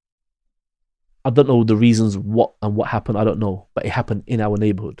don't know the reasons what happened. I don't know, but it happened in our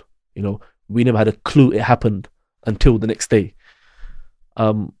neighborhood. You know, we never had a clue it happened until the next day.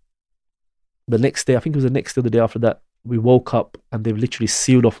 The next day, I think it was the next day or the day after that, we woke up and they've literally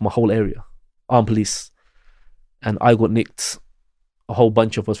sealed off my whole area, armed police, and I got nicked. A whole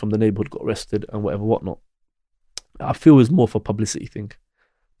bunch of us from the neighborhood got arrested and whatnot. I feel it was more for a publicity thing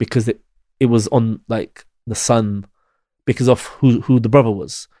because it was on like the Sun because of who the brother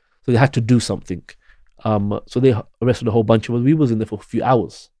was. So they had to do something. So they arrested a whole bunch of us. We was in there for a few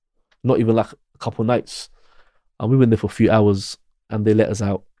hours, not even like a couple of nights. And we were in there for a few hours, and they let us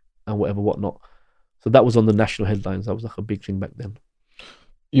out and whatnot. So that was on the national headlines. That was like a big thing back then.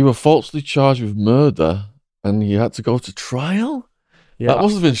 You were falsely charged with murder, and you had to go to trial. Yeah, That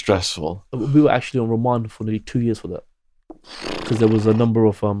must have been stressful. we were actually on remand for nearly 2 years for that, because there was a number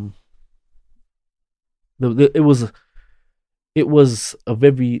of it was a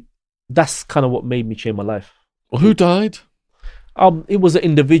very, that's kind of what made me change my life. Well, who died? It was an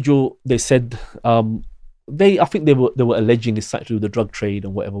individual. They said I think they were alleging it's something to do with the drug trade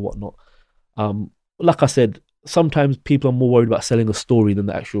and whatnot. Like I said, sometimes people are more worried about selling a story than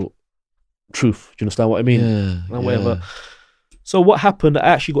the actual truth. Do you understand what I mean? Yeah, And whatever. So what happened? I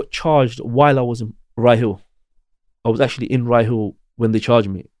actually got charged while I was in Rye Hill. I was actually in Rye Hill when they charged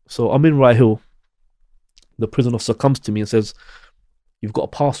me. So I'm in Rye Hill. The prison officer comes to me and says, "You've got a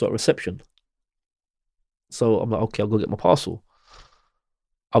parcel at reception." So I'm like, okay, I'll go get my parcel.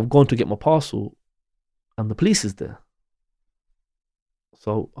 I've gone to get my parcel, and the police is there.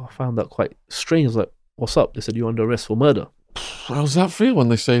 So I found that quite strange. I was like, "What's up?" They said, "You're under arrest for murder." How does that feel when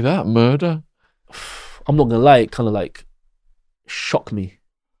they say that? Murder? I'm not gonna lie, it kind of like shocked me.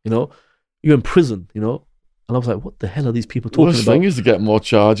 You're in prison, and I was like, "What the hell are these people talking Worst about?" thing is to get more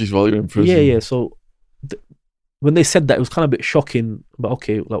charges while you're in prison. Yeah. So when they said that, it was kind of a bit shocking. But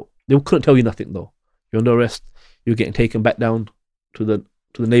okay, like, they couldn't tell you nothing though. You're under arrest. You're getting taken back down to the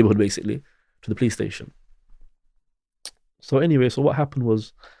neighborhood, basically, to the police station. So anyway, so what happened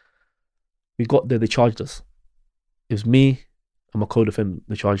was, we got there. They charged us. It was me and my co-defendant.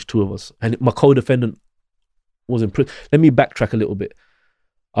 They charged two of us, and my co-defendant was in prison. Let me backtrack a little bit.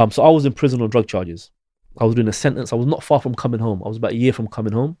 So I was in prison on drug charges. I was doing a sentence. I was not far from coming home. I was about a year from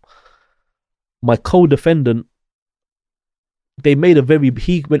coming home. My co-defendant, he went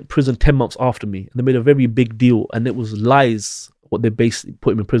to prison 10 months after me, and they made a very big deal, and it was lies what they basically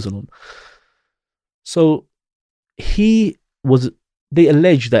put him in prison on. So they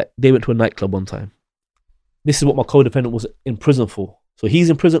alleged that they went to a nightclub one time. This is what my co-defendant was in prison for. So he's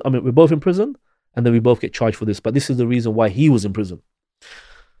in prison. I mean, we're both in prison, and then we both get charged for this. But this is the reason why he was in prison.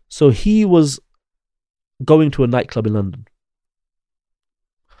 So he was going to a nightclub in London.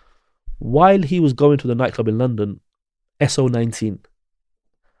 While he was going to the nightclub in London, SO19,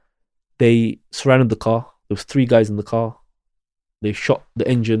 they surrounded the car. There was 3 guys in the car. They shot the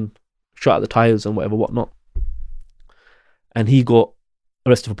engine, shot at the tires and whatnot. And he got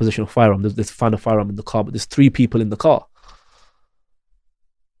arrested for possession of a firearm. They found a firearm in the car, but there's 3 people in the car.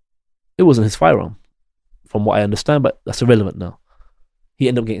 It wasn't his firearm, from what I understand, but that's irrelevant now. He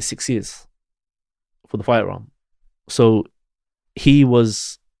ended up getting 6 years for the firearm. So he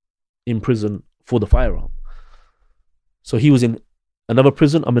was in prison for the firearm. So he was in another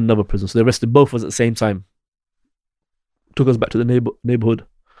prison, I'm in another prison. So they arrested both of us at the same time. Took us back to the neighborhood,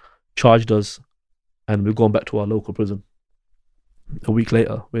 charged us, and we've gone back to our local prison. A week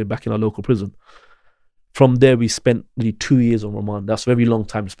later, we're back in our local prison. From there, we spent nearly 2 years on remand. That's a very long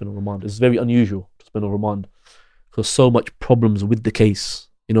time to spend on remand. It's very unusual to spend on remand because so much problems with the case.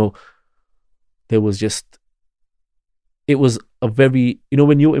 There was just, it was a very,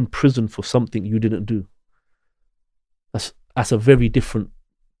 when you're in prison for something you didn't do, that's a very different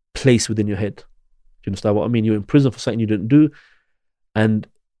place within your head. Do you understand what I mean? You're in prison for something you didn't do, and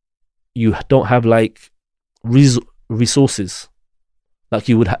you don't have like resources like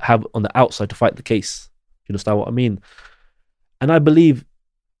you would have on the outside to fight the case. Do you understand what I mean? And I believe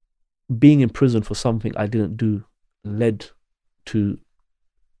being in prison for something I didn't do led to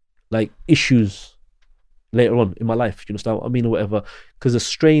like issues later on in my life. Do you understand what I mean, or whatever? Because the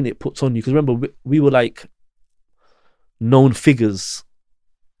strain it puts on you. Because remember, we were like known figures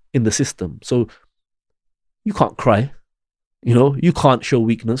in the system, so you can't cry, you can't show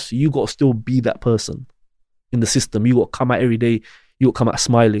weakness. You got to still be that person in the system. You got to come out every day. You got to come out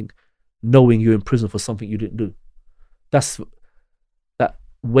smiling, knowing you're in prison for something you didn't do. That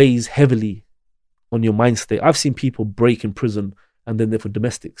weighs heavily on your mind state. I've seen people break in prison and then they're for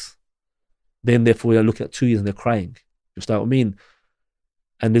domestics. Then therefore they're looking at 2 years and they're crying. You know what I mean?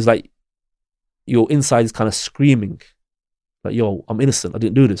 And there's like, your inside is kind of screaming, like, yo, I'm innocent, I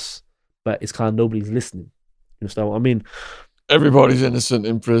didn't do this. But it's kind of nobody's listening. You understand what I mean? Everybody's innocent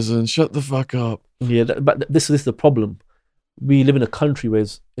in prison. Shut the fuck up. Yeah, but this is the problem. We live in a country where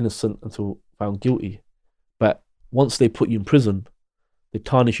it's innocent until found guilty. But once they put you in prison, they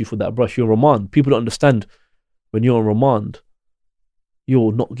tarnish you for that brush. You're on remand. People don't understand when you're on remand,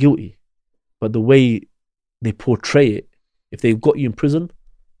 you're not guilty. But the way they portray it, if they've got you in prison,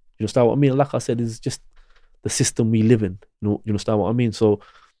 you understand what I mean? Like I said, it's just the system we live in. You understand what I mean? So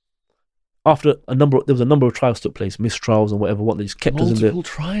after there was a number of trials took place, mistrials and whatever. What they just kept us in there. Multiple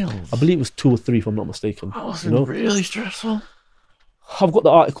trials. I believe it was 2 or 3, if I'm not mistaken. That was you know? really stressful. I've got the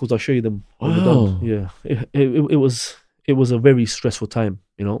articles. I'll show you them. when we're Wow. done. Yeah, it was a very stressful time.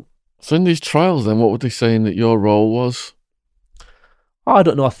 You know. So in these trials, then, what were they saying that your role was? I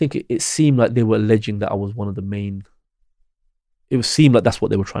don't know. I think it seemed like they were alleging that I was one of the main. It seemed like that's what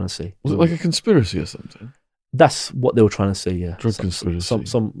they were trying to say. Was it like a conspiracy or something? That's what they were trying to say. Yeah, Drug conspiracy.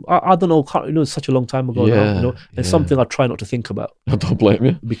 I don't know. It's such a long time ago now. Yeah, You know, it's yeah. something I try not to think about I don't blame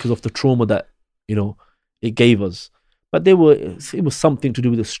you. because of the trauma that it gave us. But it was something to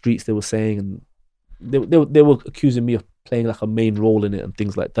do with the streets. They were saying, and they were accusing me of playing like a main role in it and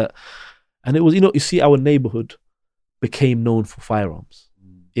things like that. And it was, you see, our neighborhood became known for firearms.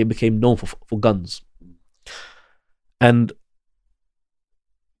 It became known for guns. And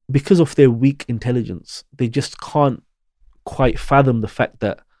because of their weak intelligence, they just can't quite fathom the fact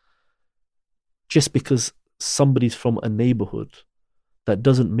that just because somebody's from a neighborhood, that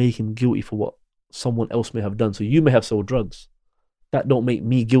doesn't make him guilty for what someone else may have done. So you may have sold drugs. That don't make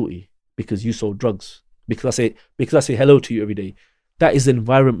me guilty because you sold drugs. Because I say hello to you every day. That is the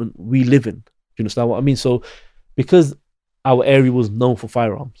environment we live in. Do you understand what I mean? So because our area was known for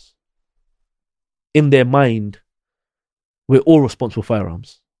firearms, in their mind, we're all responsible for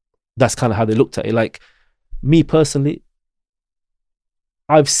firearms. That's kind of how they looked at it. Like me personally,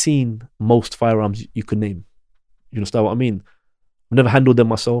 I've seen most firearms you could name. You understand what I mean? I've never handled them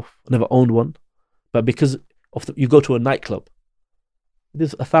myself. I never owned one. But because you go to a nightclub,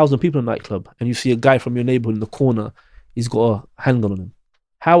 there's 1,000 people in a nightclub, and you see a guy from your neighborhood in the corner, he's got a handgun on him.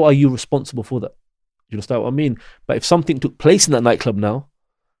 How are you responsible for that? You understand what I mean? But if something took place in that nightclub now,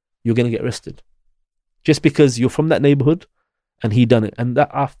 you're going to get arrested. Just because you're from that neighborhood and he done it. And that,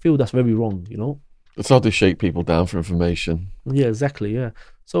 I feel that's very wrong, That's how they shake people down for information. Yeah, exactly, yeah.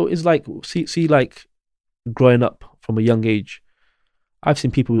 So it's like, see, like growing up from a young age, I've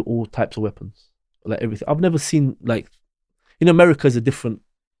seen people with all types of weapons, like everything. I've never seen, like, in America is a different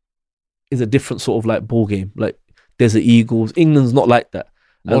sort of like ball game. Like Desert Eagles. England's not like that.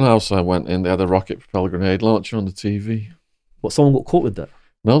 One house I went in, they had a rocket propelled grenade launcher on the TV. But someone got caught with that.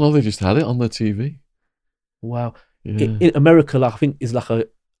 No, they just had it on the TV. Wow. Yeah, In America, like, I think is like a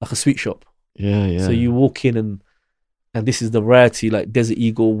sweet shop. yeah. So you walk in and this is the rarity, like Desert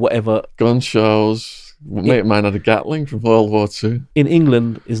Eagle, whatever. Gun shows. Mate of mine had a Gatling from World War II. In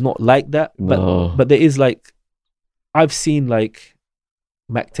England, is not like that. No. But there is, like, I've seen like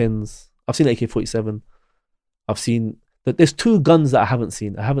Mac 10s. I've seen AK-47. I've seen that there's 2 guns that I haven't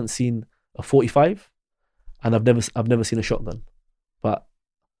seen. I haven't seen a 45, and I've never seen a shotgun. But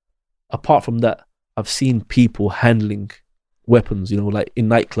apart from that, I've seen people handling weapons, like in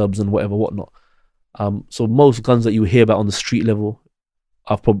nightclubs and whatnot. So most guns that you hear about on the street level,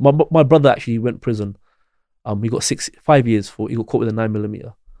 my brother actually went to prison. He got 5 years he got caught with a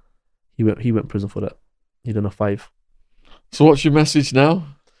 9mm. He went to prison for that. He done a 5. So what's your message now?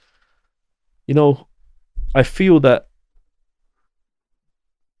 I feel that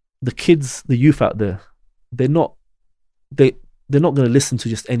the kids, the youth out there, they're not going to listen to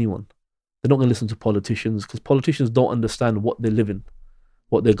just anyone. They're not going to listen to politicians, because politicians don't understand what they're living,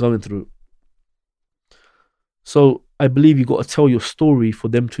 what they're going through. So I believe you got to tell your story for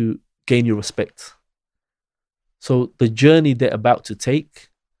them to gain your respect. So the journey they're about to take,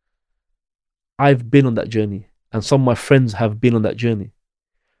 I've been on that journey, and some of my friends have been on that journey.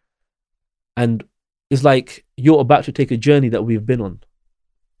 And it's like you're about to take a journey that we've been on.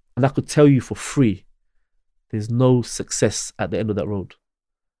 And I could tell you for free, there's no success at the end of that road.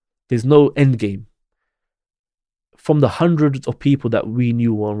 There's no end game. From the hundreds of people that we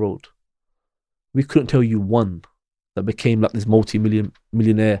knew on road, we couldn't tell you one that became like this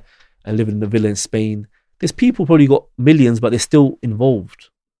multi-millionaire and living in a villa in Spain. There's people probably got millions, but they're still involved.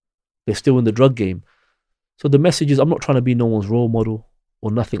 They're still in the drug game. So the message is, I'm not trying to be no one's role model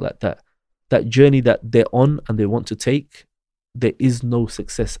or nothing like that. That journey that they're on and they want to take, there is no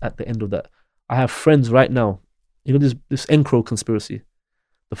success at the end of that. I have friends right now, this Encro conspiracy,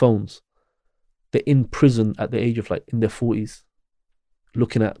 the phones, they're in prison at the age of like in their 40s,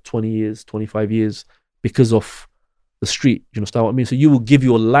 looking at 20 years, 25 years because of the street. You understand what I mean? So you will give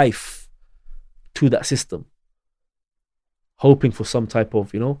your life to that system, hoping for some type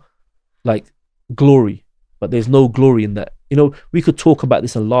of, like glory, but there's no glory in that. We could talk about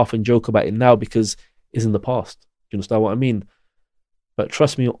this and laugh and joke about it now because it's in the past. You understand what I mean? But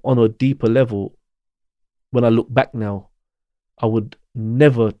trust me, on a deeper level, when I look back now, I would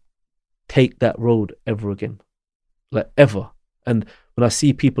never take that road ever again. Like, ever. And when I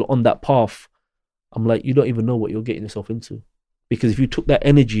see people on that path, I'm like, you don't even know what you're getting yourself into. Because if you took that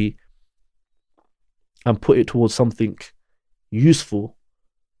energy and put it towards something useful,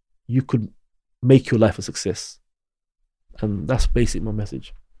 you could make your life a success. And that's basically my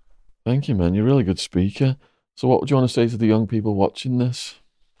message. Thank you, man. You're a really good speaker. So what would you want to say to the young people watching this?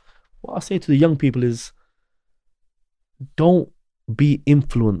 What I say to the young people is, don't be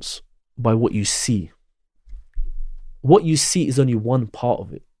influenced by what you see. What you see is only one part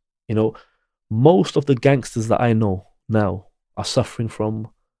of it. You know, most of the gangsters that I know now are suffering from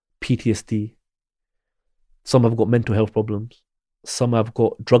PTSD. Some have got mental health problems. Some have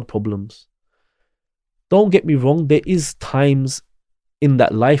got drug problems. Don't get me wrong, there is times in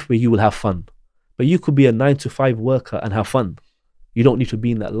that life where you will have fun. But you could be a 9-to-5 worker and have fun. You don't need to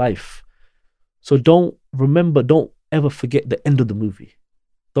be in that life. So don't ever forget the end of the movie.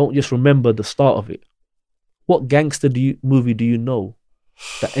 Don't just remember the start of it. What gangster movie do you know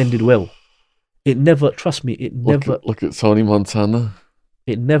that ended well? It never, trust me, it never... Look at Tony Montana.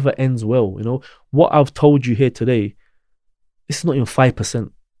 It never ends well, you know. What I've told you here today, this is not even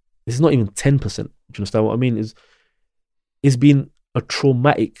 5%. This is not even 10%. Do you understand what I mean? It's been a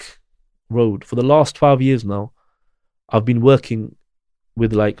traumatic road. For the last 12 years now, I've been working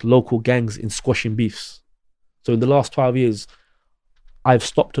with like local gangs in squashing beefs. So in the last 12 years, I've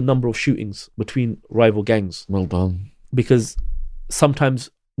stopped a number of shootings between rival gangs. Well done. Because sometimes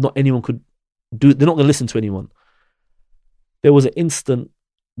not anyone could do, they're not going to listen to anyone. There was an incident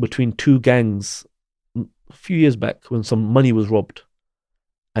between two gangs a few years back when some money was robbed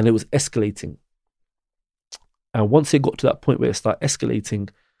and it was escalating. And once it got to that point where it started escalating,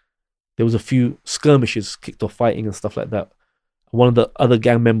 there was a few skirmishes, kicked off fighting and stuff like that. One of the other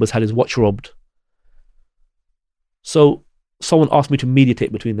gang members had his watch robbed. So someone asked me to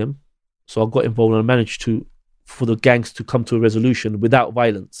mediate between them. So I got involved and I managed for the gangs to come to a resolution without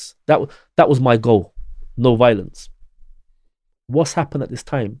violence. That was my goal. No violence. What's happened at this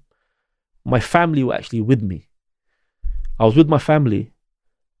time? My family were actually with me. I was with my family.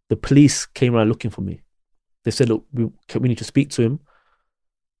 The police came around looking for me. They said, look, we need to speak to him,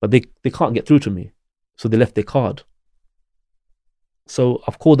 but they can't get through to me. So they left their card. So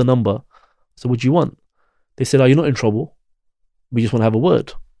I've called the number. So what do you want? They said, you're not in trouble. We just want to have a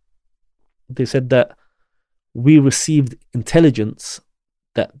word. They said that we received intelligence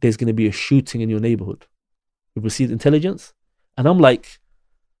that there's going to be a shooting in your neighborhood. We've received intelligence. And I'm like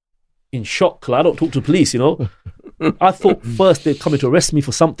in shock because I don't talk to police, you know. I thought first they're coming to arrest me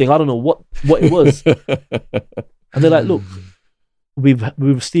for something. I don't know what it was. And they're like, look, we've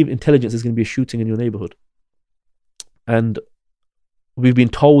received intelligence there's going to be a shooting in your neighborhood. And we've been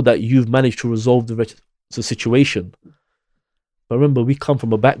told that you've managed to resolve the situation. But remember, we come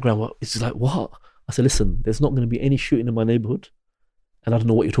from a background where it's just like, what? I said, listen, there's not going to be any shooting in my neighborhood. And I don't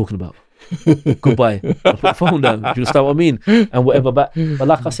know what you're talking about. Goodbye. I put the phone down. Do you understand what I mean? And whatever. But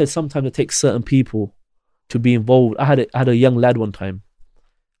like I said, sometimes it takes certain people to be involved. I had a young lad one time,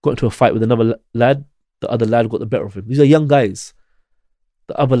 got into a fight with another lad. The other lad got the better of him. These are young guys.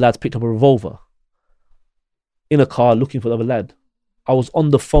 The other lads picked up a revolver in a car looking for the other lad. I was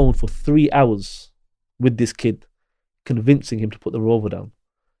on the phone for 3 hours with this kid, convincing him to put the revolver down.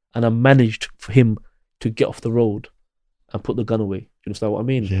 And I managed for him to get off the road and put the gun away. Do you understand what I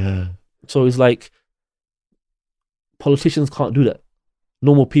mean? Yeah. So it's like politicians can't do that.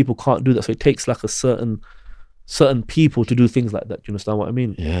 Normal people can't do that. So it takes like a certain people to do things like that. Do you understand what I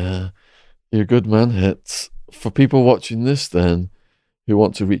mean? Yeah. You're a good man, Hits. For people watching this then, who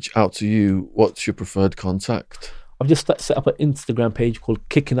want to reach out to you, what's your preferred contact? I've just set up an Instagram page called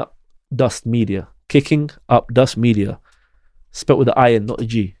Kicking Up Dust Media. Kicking Up Dust Media. Spelled with an I and not a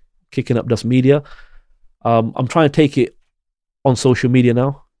G. Kicking Up Dust Media. I'm trying to take it on social media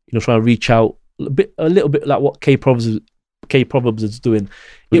now. You know, trying to reach out a little bit like what K Proverbs is doing.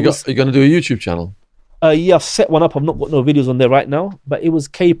 Are you going to do a YouTube channel? Yeah, I've set one up. I've not got no videos on there right now, but it was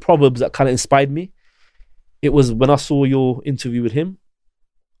K Proverbs that kind of inspired me. It was when I saw your interview with him,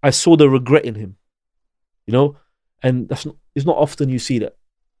 I saw the regret in him, you know, and it's not often you see that,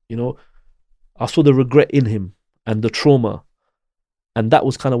 you know. I saw the regret in him and the trauma, and that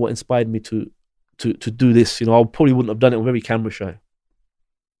was kind of what inspired me to do this. You know, I probably wouldn't have done it. I'm very camera shy.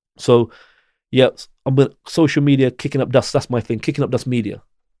 So, yeah, I'm going social media, Kicking Up Dust. That's my thing. Kicking Up Dust Media.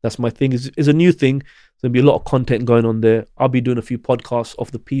 That's my thing. Is a new thing. There'll be a lot of content going on there. I'll be doing a few podcasts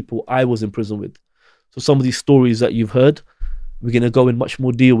of the people I was in prison with. So some of these stories that you've heard, we're going to go in much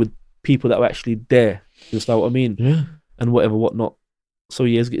more deal with people that were actually there. You understand what I mean? Yeah. And whatnot. So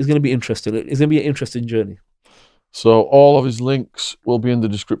yeah, it's going to be interesting. It's going to be an interesting journey. So all of his links will be in the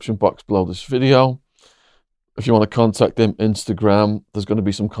description box below this video. If you want to contact him, Instagram, there's going to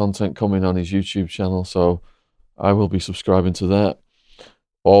be some content coming on his YouTube channel. So I will be subscribing to that.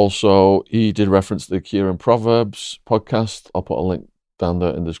 Also, he did reference the Kieran Proverbs podcast. I'll put a link down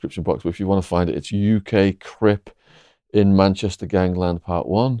there in the description box. But if you want to find it, it's UK Crip in Manchester Gangland Part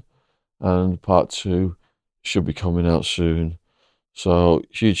 1. And Part 2 should be coming out soon. So,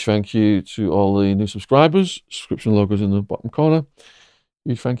 huge thank you to all the new subscribers. Subscription logo's in the bottom corner.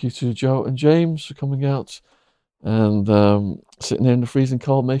 Huge thank you to Joe and James for coming out and sitting here in the freezing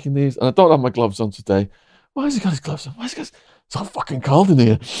cold making these. And I don't have my gloves on today. Why has he got his gloves on? Why is it so fucking cold in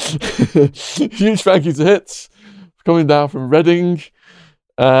here? Huge thank you to Hits for coming down from Reading.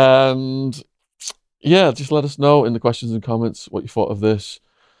 And yeah, just let us know in the questions and comments what you thought of this.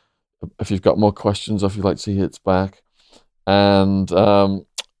 If you've got more questions or if you'd like to see Hits back. And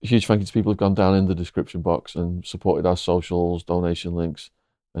huge thank you to people who've gone down in the description box and supported our socials, donation links,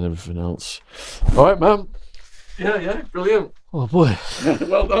 and everything else. All right, man. Yeah, brilliant. Oh boy.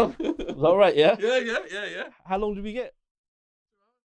 Well done. Is that all right, yeah? Yeah. How long did we get?